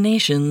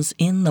assassinations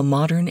in the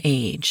modern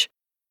age.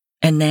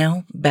 And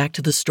now, back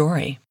to the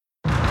story.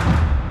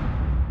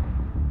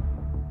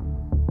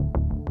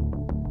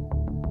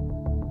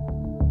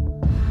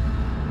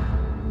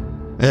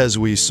 As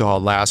we saw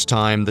last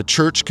time, the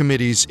Church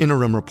Committee's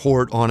interim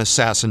report on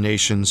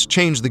assassinations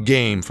changed the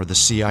game for the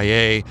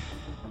CIA.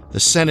 The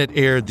Senate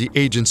aired the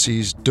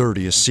agency's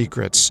dirtiest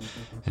secrets,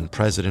 and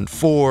President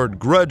Ford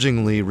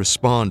grudgingly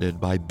responded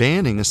by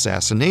banning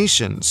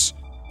assassinations.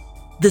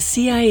 The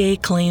CIA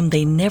claimed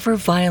they never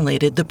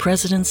violated the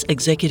president's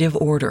executive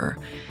order.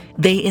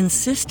 They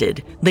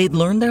insisted they'd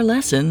learned their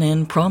lesson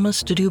and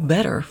promised to do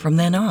better from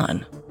then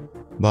on.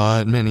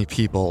 But many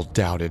people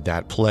doubted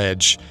that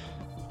pledge,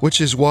 which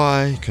is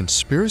why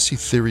conspiracy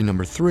theory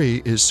number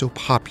 3 is so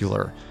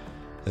popular,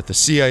 that the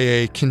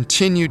CIA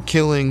continued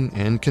killing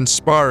and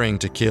conspiring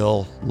to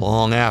kill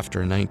long after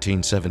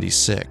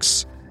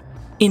 1976.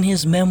 In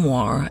his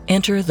memoir,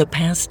 Enter the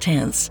Past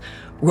Tense,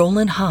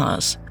 Roland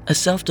Haas, a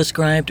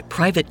self-described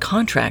private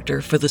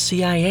contractor for the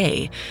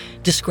CIA,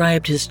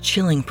 described his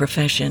chilling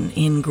profession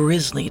in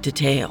grisly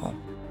detail.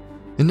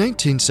 In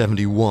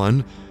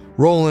 1971,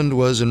 Roland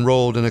was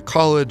enrolled in a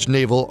college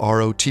naval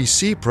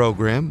ROTC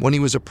program when he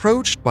was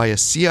approached by a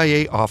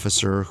CIA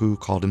officer who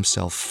called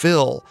himself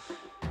Phil.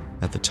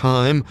 At the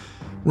time,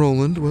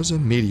 Roland was a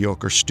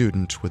mediocre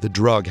student with a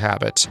drug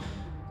habit.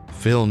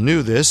 Phil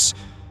knew this,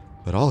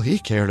 but all he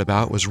cared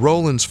about was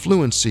Roland's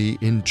fluency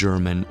in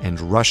German and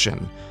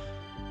Russian.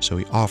 So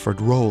he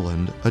offered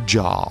Roland a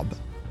job.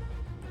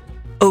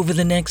 Over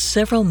the next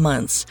several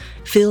months,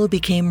 Phil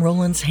became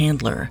Roland's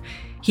handler.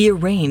 He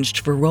arranged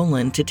for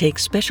Roland to take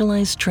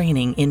specialized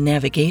training in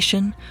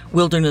navigation,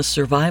 wilderness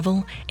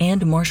survival,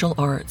 and martial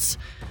arts.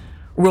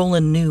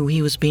 Roland knew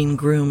he was being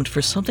groomed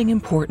for something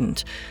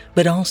important,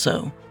 but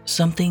also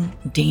something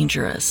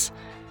dangerous.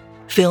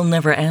 Phil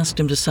never asked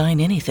him to sign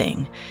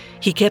anything.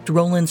 He kept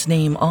Roland's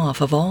name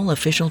off of all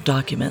official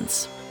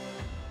documents.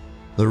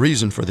 The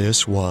reason for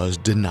this was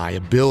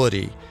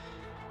deniability.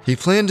 He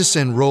planned to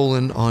send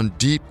Roland on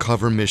deep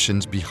cover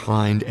missions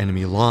behind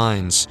enemy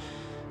lines.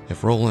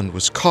 If Roland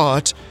was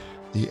caught,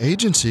 the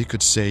agency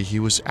could say he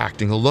was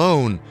acting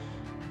alone.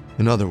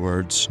 In other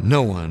words,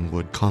 no one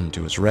would come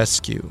to his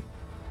rescue.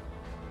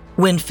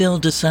 When Phil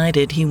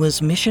decided he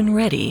was mission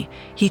ready,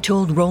 he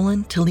told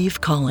Roland to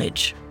leave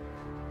college.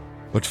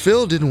 But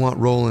Phil didn't want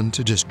Roland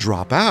to just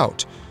drop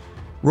out.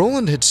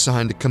 Roland had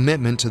signed a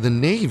commitment to the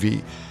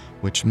Navy,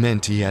 which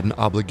meant he had an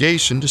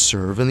obligation to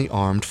serve in the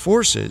armed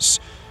forces.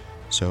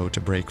 So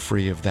to break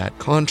free of that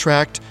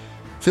contract,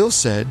 Phil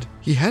said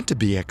he had to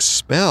be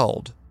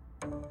expelled.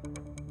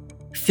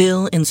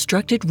 Phil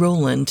instructed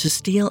Roland to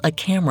steal a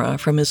camera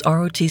from his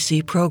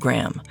ROTC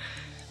program.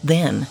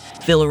 Then,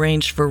 Phil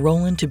arranged for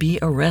Roland to be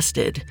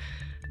arrested.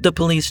 The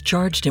police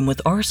charged him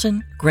with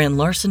arson, grand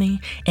larceny,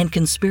 and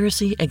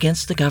conspiracy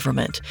against the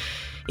government.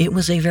 It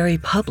was a very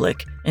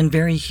public and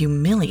very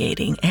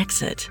humiliating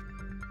exit.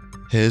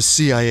 His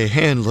CIA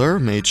handler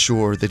made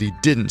sure that he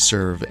didn't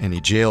serve any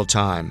jail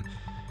time,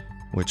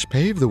 which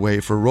paved the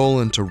way for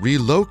Roland to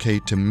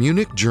relocate to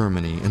Munich,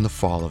 Germany in the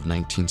fall of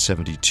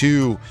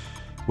 1972,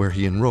 where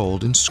he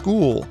enrolled in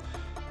school.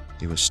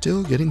 He was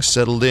still getting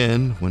settled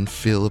in when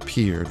Phil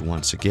appeared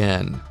once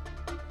again.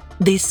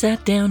 They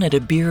sat down at a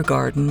beer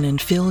garden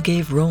and Phil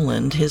gave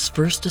Roland his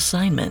first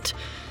assignment.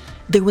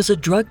 There was a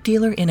drug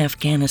dealer in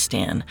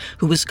Afghanistan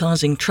who was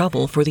causing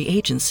trouble for the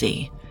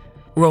agency.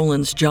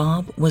 Roland's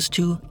job was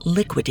to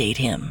liquidate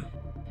him.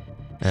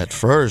 At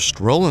first,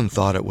 Roland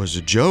thought it was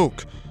a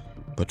joke,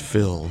 but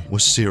Phil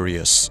was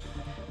serious.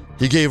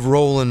 He gave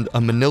Roland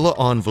a manila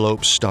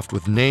envelope stuffed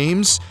with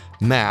names,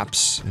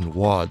 maps, and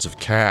wads of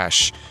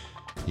cash.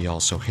 He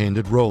also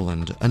handed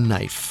Roland a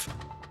knife.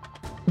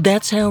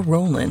 That's how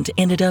Roland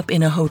ended up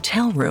in a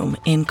hotel room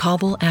in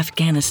Kabul,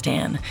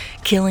 Afghanistan,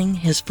 killing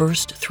his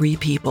first 3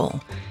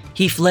 people.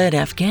 He fled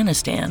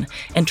Afghanistan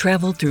and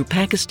traveled through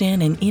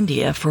Pakistan and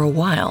India for a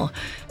while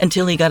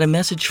until he got a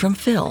message from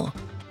Phil,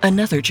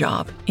 another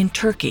job in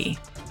Turkey.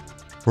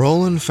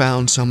 Roland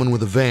found someone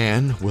with a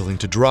van willing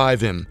to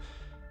drive him.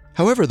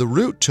 However, the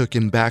route took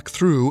him back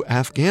through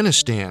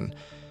Afghanistan.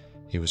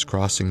 He was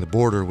crossing the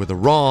border with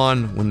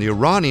Iran when the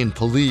Iranian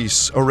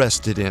police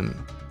arrested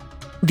him.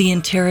 The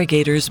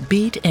interrogators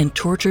beat and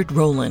tortured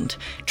Roland,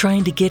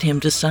 trying to get him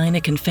to sign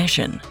a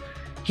confession.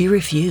 He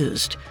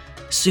refused.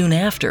 Soon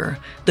after,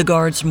 the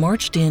guards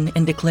marched in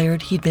and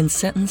declared he'd been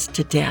sentenced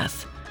to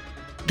death.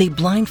 They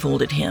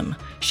blindfolded him,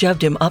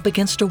 shoved him up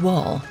against a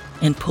wall,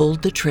 and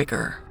pulled the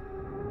trigger.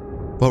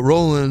 But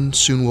Roland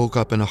soon woke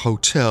up in a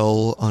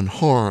hotel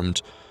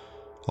unharmed.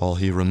 All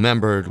he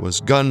remembered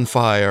was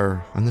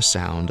gunfire and the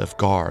sound of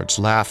guards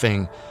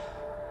laughing.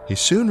 He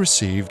soon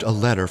received a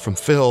letter from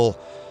Phil.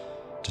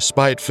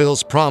 Despite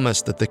Phil's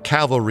promise that the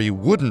cavalry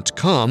wouldn't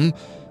come,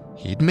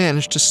 he'd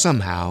managed to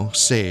somehow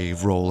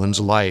save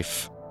Roland's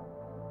life.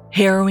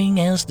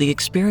 Harrowing as the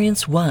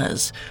experience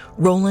was,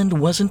 Roland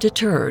wasn't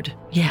deterred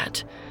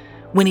yet.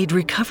 When he'd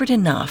recovered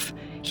enough,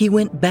 he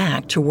went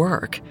back to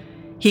work.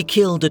 He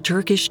killed a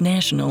Turkish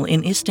national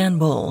in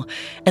Istanbul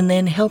and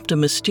then helped a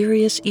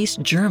mysterious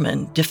East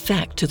German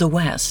defect to the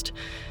West.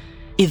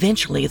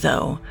 Eventually,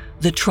 though,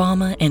 the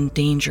trauma and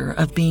danger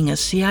of being a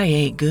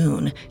CIA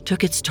goon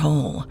took its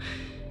toll.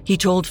 He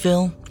told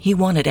Phil he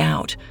wanted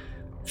out.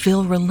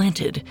 Phil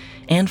relented,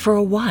 and for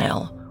a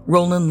while,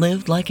 Roland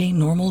lived like a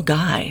normal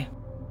guy.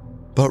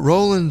 But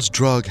Roland's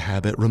drug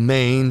habit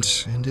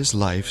remained, and his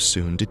life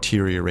soon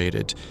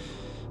deteriorated.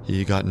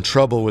 He got in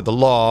trouble with the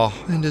law,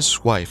 and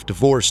his wife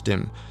divorced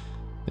him.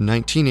 In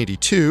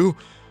 1982,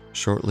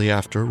 shortly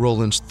after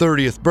Roland's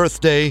 30th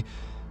birthday,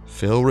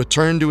 Phil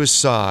returned to his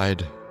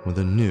side with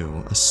a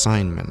new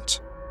assignment.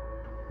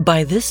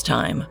 By this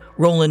time,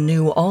 Roland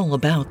knew all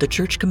about the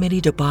church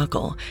committee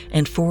debacle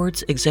and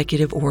Ford's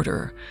executive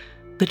order.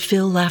 But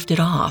Phil laughed it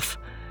off.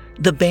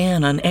 The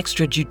ban on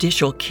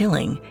extrajudicial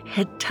killing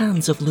had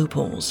tons of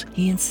loopholes,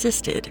 he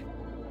insisted.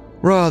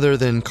 Rather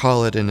than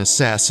call it an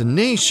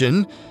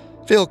assassination,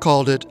 Phil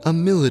called it a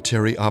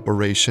military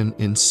operation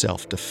in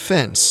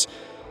self-defense.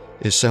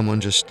 If someone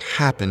just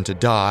happened to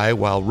die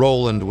while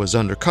Roland was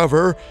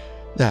undercover,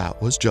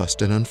 that was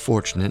just an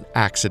unfortunate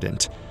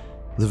accident.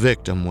 The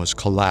victim was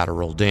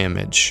collateral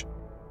damage.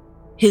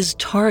 His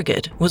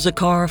target was a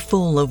car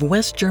full of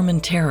West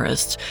German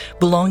terrorists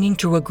belonging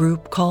to a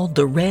group called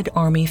the Red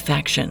Army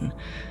Faction.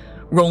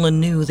 Roland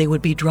knew they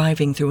would be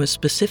driving through a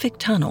specific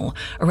tunnel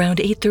around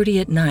 8:30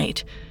 at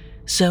night,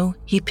 so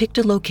he picked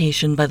a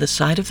location by the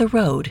side of the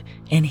road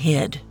and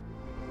hid.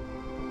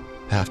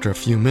 After a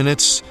few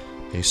minutes,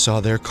 they saw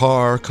their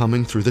car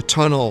coming through the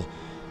tunnel.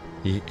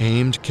 He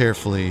aimed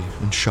carefully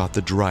and shot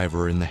the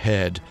driver in the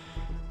head.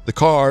 The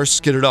car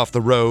skidded off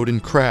the road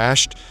and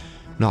crashed,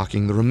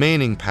 knocking the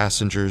remaining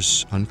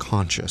passengers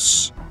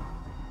unconscious.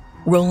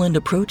 Roland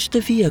approached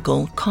the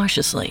vehicle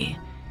cautiously.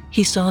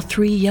 He saw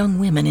 3 young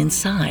women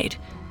inside.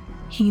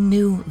 He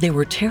knew they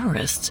were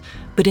terrorists,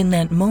 but in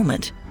that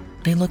moment,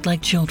 they looked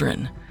like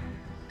children.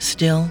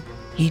 Still,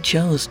 he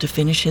chose to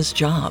finish his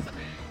job.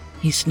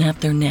 He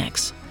snapped their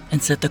necks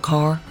and set the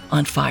car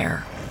on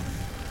fire.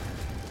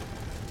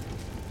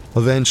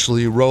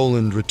 Eventually,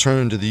 Roland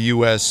returned to the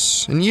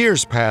U.S., and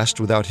years passed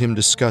without him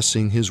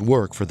discussing his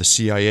work for the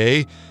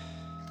CIA.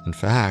 In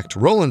fact,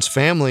 Roland's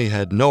family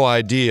had no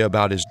idea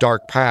about his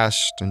dark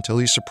past until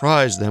he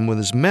surprised them with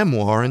his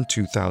memoir in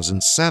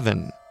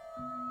 2007.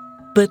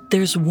 But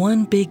there's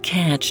one big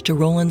catch to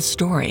Roland's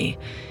story.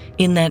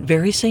 In that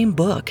very same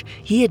book,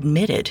 he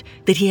admitted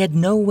that he had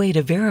no way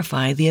to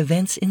verify the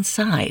events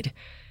inside.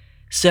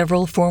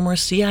 Several former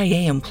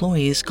CIA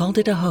employees called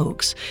it a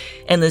hoax,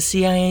 and the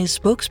CIA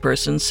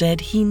spokesperson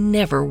said he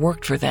never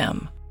worked for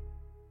them.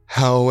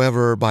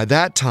 However, by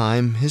that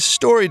time, his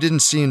story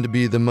didn't seem to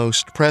be the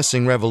most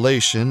pressing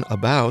revelation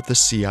about the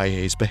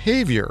CIA's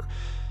behavior.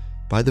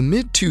 By the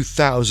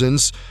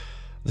mid-2000s,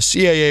 the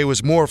CIA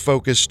was more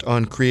focused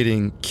on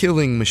creating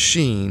killing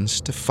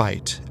machines to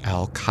fight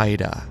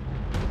Al-Qaeda.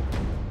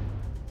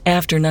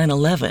 After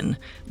 9/11,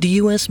 the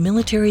U.S.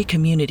 military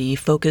community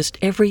focused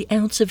every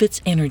ounce of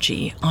its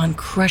energy on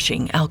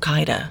crushing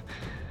Al-Qaeda.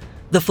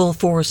 The full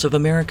force of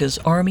America's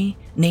Army,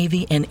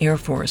 Navy, and Air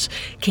Force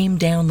came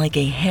down like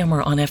a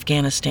hammer on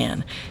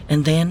Afghanistan,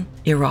 and then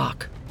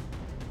Iraq.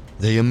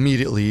 They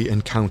immediately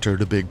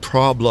encountered a big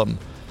problem.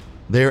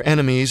 Their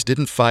enemies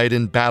didn't fight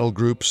in battle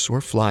groups or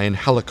fly in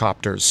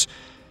helicopters.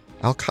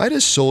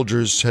 Al-Qaeda's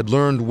soldiers had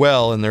learned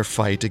well in their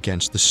fight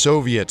against the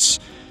Soviets.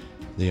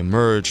 They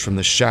emerged from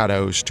the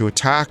shadows to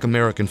attack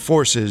American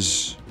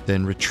forces,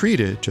 then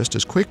retreated just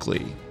as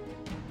quickly.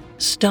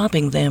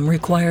 Stopping them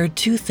required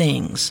 2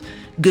 things: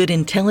 good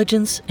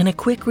intelligence and a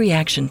quick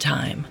reaction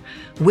time,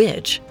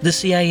 which the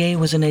CIA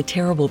was in a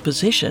terrible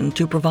position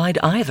to provide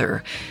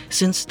either,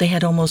 since they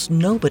had almost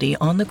nobody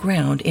on the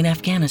ground in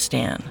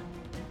Afghanistan.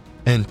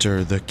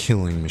 Enter the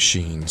killing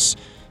machines.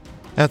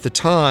 At the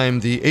time,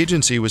 the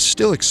agency was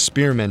still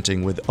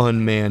experimenting with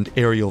unmanned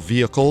aerial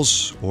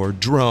vehicles, or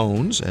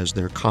drones as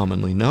they're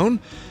commonly known.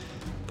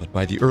 But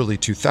by the early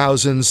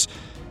 2000s,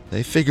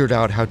 they figured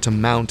out how to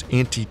mount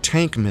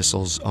anti-tank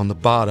missiles on the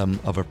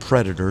bottom of a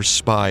Predator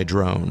spy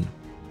drone.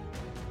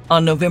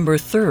 On November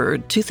 3,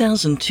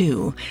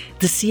 2002,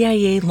 the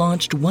CIA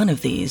launched one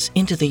of these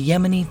into the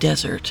Yemeni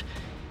desert.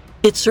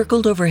 It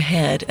circled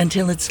overhead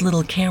until its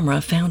little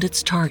camera found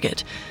its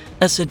target,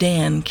 a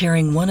sedan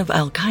carrying one of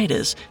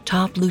al-Qaeda's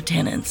top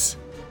lieutenants.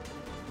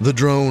 The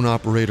drone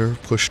operator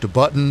pushed a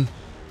button,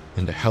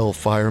 and a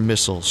Hellfire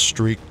missile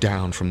streaked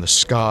down from the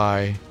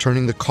sky,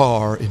 turning the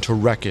car into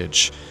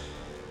wreckage.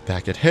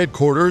 Back at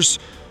headquarters,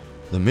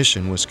 the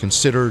mission was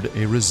considered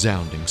a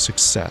resounding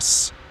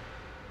success.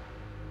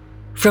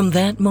 From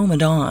that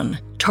moment on,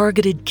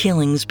 targeted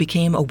killings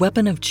became a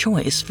weapon of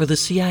choice for the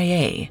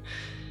CIA.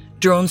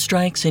 Drone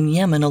strikes in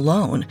Yemen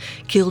alone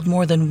killed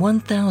more than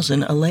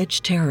 1,000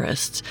 alleged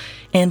terrorists,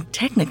 and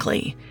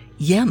technically,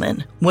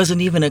 Yemen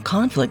wasn't even a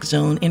conflict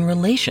zone in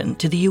relation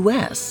to the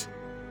U.S.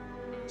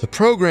 The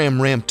program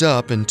ramped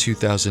up in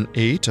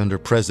 2008 under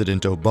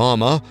President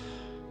Obama.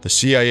 The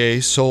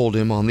CIA sold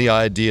him on the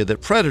idea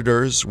that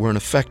predators were an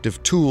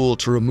effective tool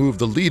to remove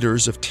the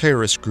leaders of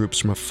terrorist groups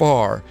from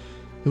afar.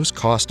 It was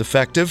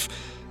cost-effective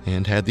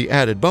and had the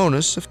added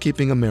bonus of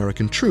keeping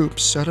American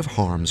troops out of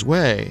harm's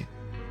way.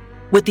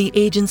 What the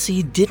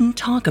agency didn't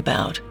talk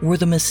about were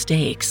the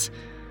mistakes.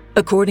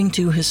 According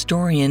to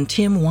historian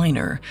Tim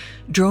Weiner,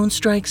 drone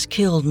strikes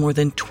killed more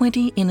than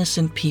 20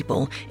 innocent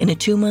people in a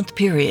 2-month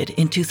period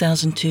in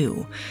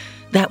 2002.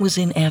 That was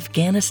in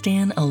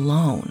Afghanistan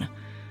alone.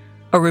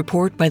 A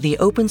report by the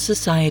Open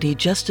Society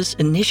Justice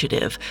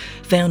Initiative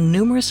found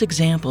numerous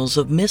examples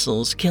of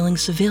missiles killing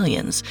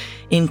civilians,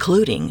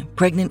 including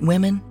pregnant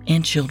women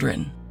and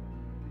children.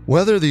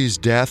 Whether these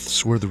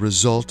deaths were the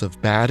result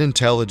of bad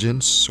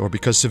intelligence or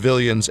because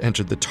civilians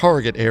entered the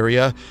target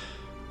area,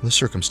 the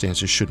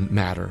circumstances shouldn't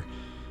matter.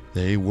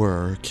 They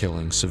were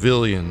killing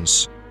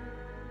civilians.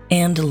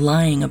 And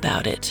lying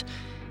about it.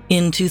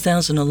 In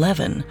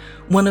 2011,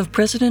 one of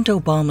President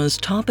Obama's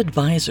top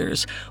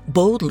advisors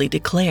boldly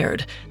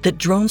declared that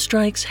drone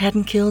strikes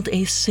hadn't killed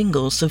a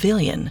single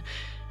civilian,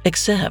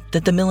 except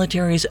that the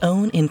military's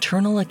own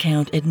internal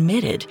account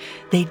admitted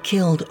they'd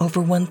killed over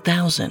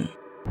 1,000.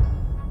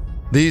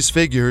 These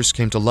figures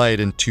came to light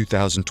in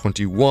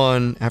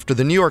 2021 after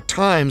the New York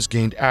Times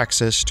gained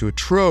access to a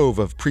trove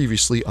of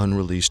previously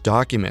unreleased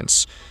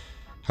documents.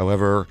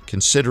 However,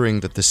 considering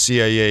that the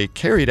CIA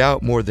carried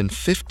out more than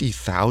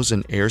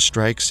 50,000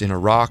 airstrikes in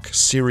Iraq,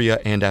 Syria,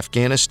 and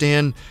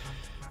Afghanistan,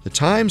 the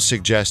Times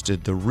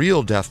suggested the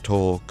real death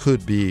toll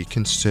could be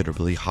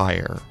considerably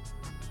higher.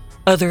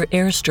 Other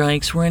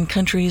airstrikes were in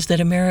countries that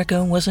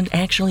America wasn't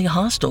actually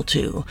hostile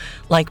to,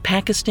 like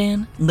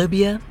Pakistan,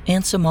 Libya,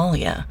 and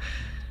Somalia.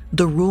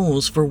 The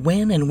rules for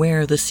when and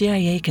where the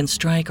CIA can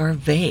strike are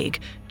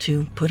vague,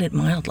 to put it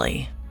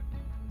mildly.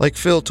 Like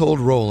Phil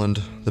told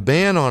Roland, the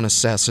ban on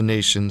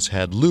assassinations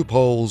had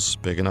loopholes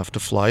big enough to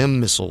fly a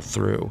missile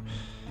through.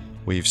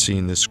 We've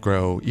seen this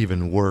grow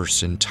even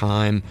worse in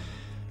time.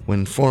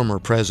 When former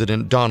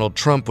President Donald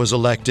Trump was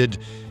elected,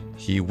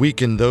 he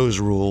weakened those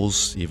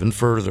rules even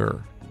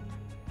further.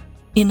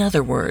 In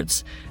other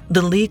words,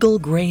 the legal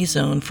gray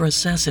zone for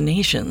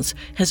assassinations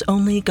has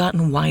only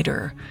gotten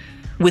wider.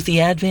 With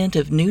the advent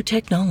of new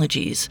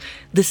technologies,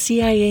 the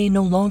CIA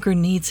no longer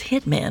needs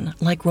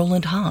hitmen like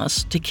Roland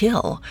Haas to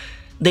kill.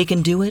 They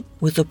can do it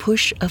with the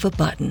push of a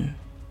button.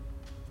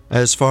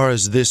 As far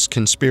as this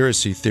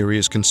conspiracy theory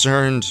is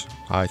concerned,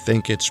 I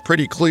think it's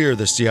pretty clear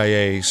the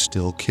CIA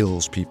still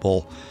kills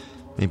people.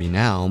 Maybe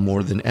now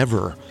more than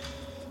ever.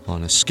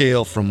 On a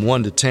scale from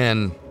 1 to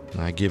 10,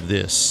 I give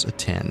this a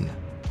 10.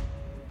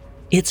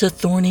 It's a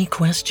thorny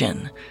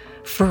question.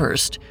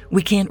 First,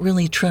 we can't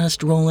really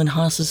trust Roland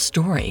Haas's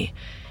story.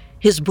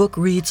 His book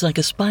reads like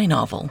a spy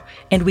novel,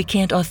 and we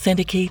can't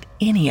authenticate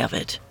any of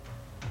it.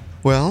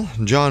 Well,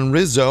 John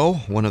Rizzo,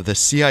 one of the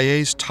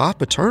CIA's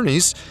top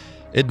attorneys,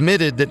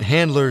 admitted that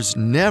handlers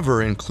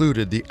never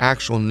included the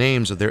actual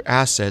names of their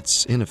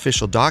assets in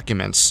official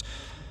documents.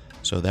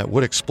 So that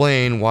would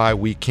explain why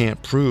we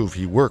can't prove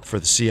he worked for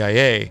the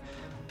CIA.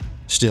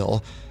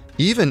 Still,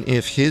 even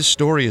if his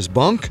story is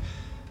bunk,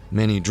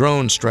 many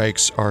drone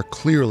strikes are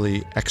clearly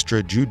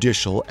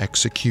extrajudicial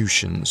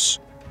executions.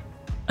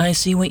 I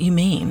see what you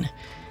mean.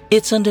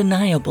 It's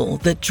undeniable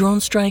that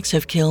drone strikes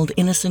have killed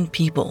innocent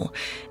people,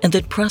 and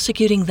that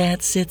prosecuting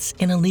that sits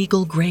in a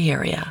legal gray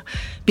area,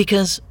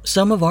 because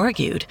some have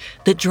argued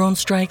that drone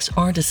strikes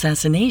aren't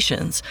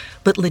assassinations,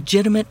 but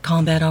legitimate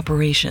combat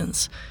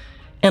operations.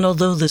 And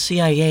although the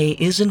CIA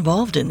is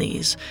involved in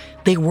these,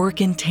 they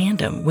work in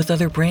tandem with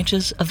other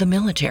branches of the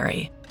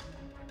military.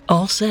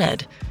 All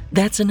said,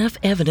 that's enough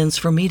evidence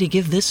for me to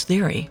give this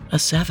theory a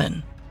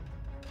 7.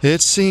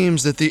 It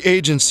seems that the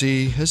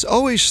agency has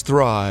always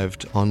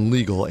thrived on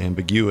legal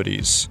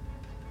ambiguities.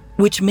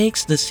 Which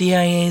makes the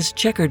CIA's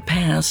checkered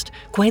past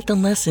quite the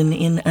lesson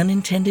in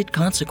unintended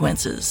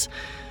consequences.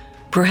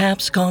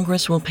 Perhaps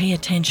Congress will pay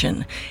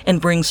attention and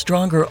bring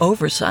stronger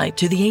oversight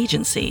to the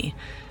agency.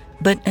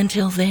 But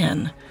until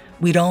then,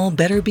 we'd all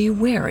better be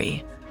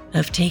wary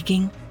of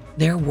taking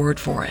their word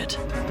for it.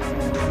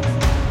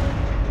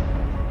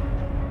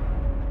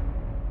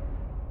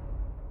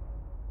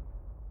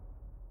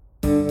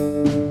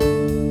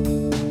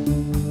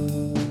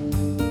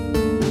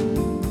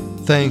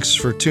 Thanks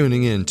for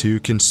tuning in to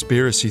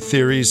Conspiracy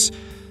Theories.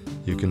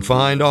 You can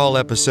find all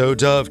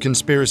episodes of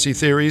Conspiracy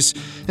Theories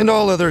and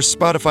all other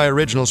Spotify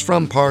originals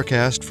from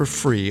Parcast for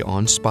free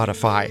on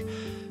Spotify.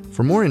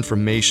 For more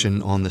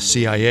information on the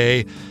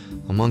CIA,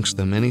 amongst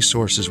the many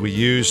sources we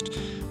used,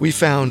 we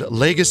found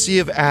Legacy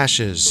of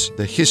Ashes,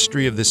 The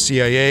History of the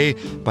CIA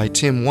by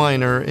Tim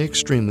Weiner,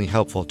 extremely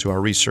helpful to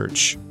our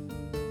research.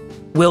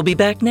 We'll be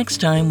back next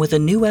time with a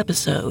new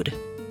episode.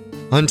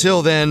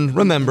 Until then,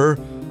 remember,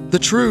 the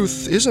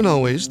truth isn't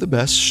always the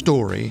best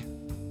story.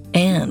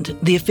 And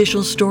the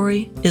official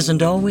story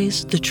isn't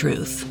always the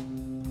truth.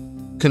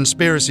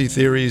 Conspiracy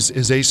Theories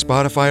is a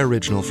Spotify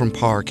original from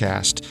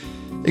Parcast.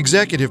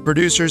 Executive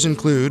producers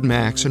include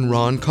Max and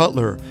Ron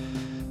Cutler.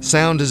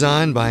 Sound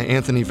design by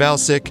Anthony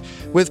Valsic,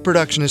 with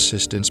production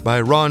assistance by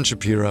Ron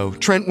Shapiro,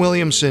 Trent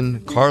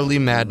Williamson, Carly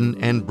Madden,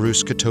 and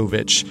Bruce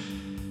Katovich.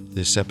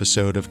 This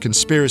episode of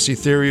Conspiracy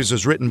Theories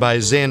was written by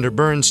Xander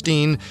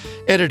Bernstein,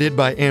 edited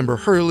by Amber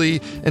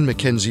Hurley and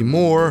Mackenzie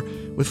Moore,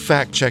 with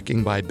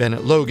fact-checking by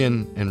Bennett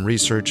Logan and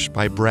research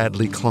by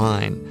Bradley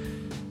Klein.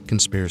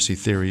 Conspiracy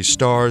Theories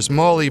stars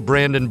Molly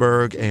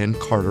Brandenburg and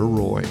Carter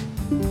Roy.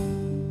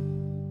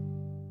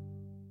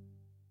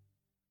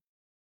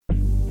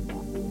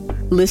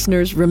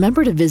 Listeners,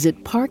 remember to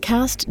visit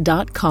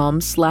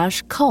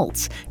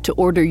parcast.com/cults to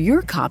order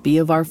your copy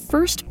of our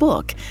first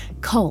book,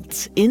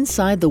 Cults: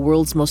 Inside the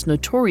World's Most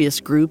Notorious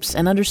Groups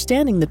and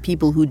Understanding the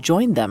People Who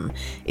Joined Them.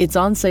 It's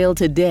on sale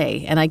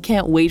today, and I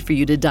can't wait for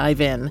you to dive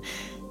in.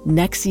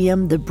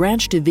 NXIVM, the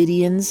Branch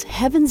Davidians,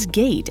 Heaven's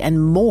Gate,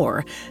 and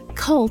more.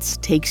 Cults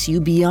takes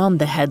you beyond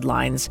the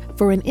headlines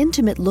for an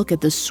intimate look at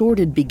the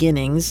sordid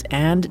beginnings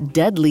and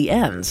deadly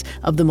ends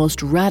of the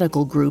most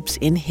radical groups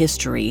in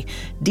history.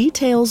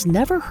 Details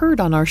never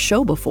heard on our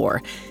show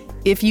before.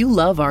 If you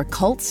love our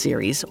Cult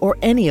series or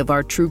any of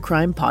our true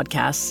crime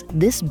podcasts,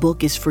 this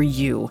book is for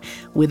you.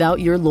 Without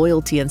your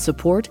loyalty and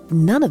support,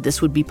 none of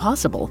this would be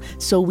possible,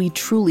 so we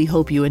truly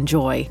hope you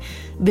enjoy.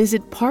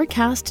 Visit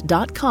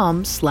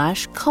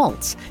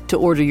parcast.com/cults to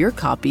order your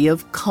copy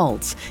of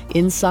Cults: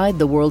 Inside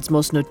the World's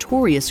Most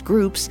Notorious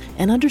Groups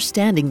and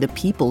Understanding the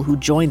People Who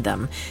Joined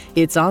Them.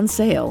 It's on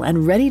sale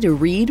and ready to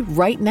read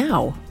right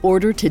now.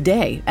 Order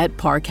today at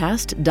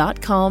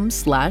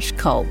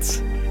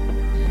parcast.com/cults.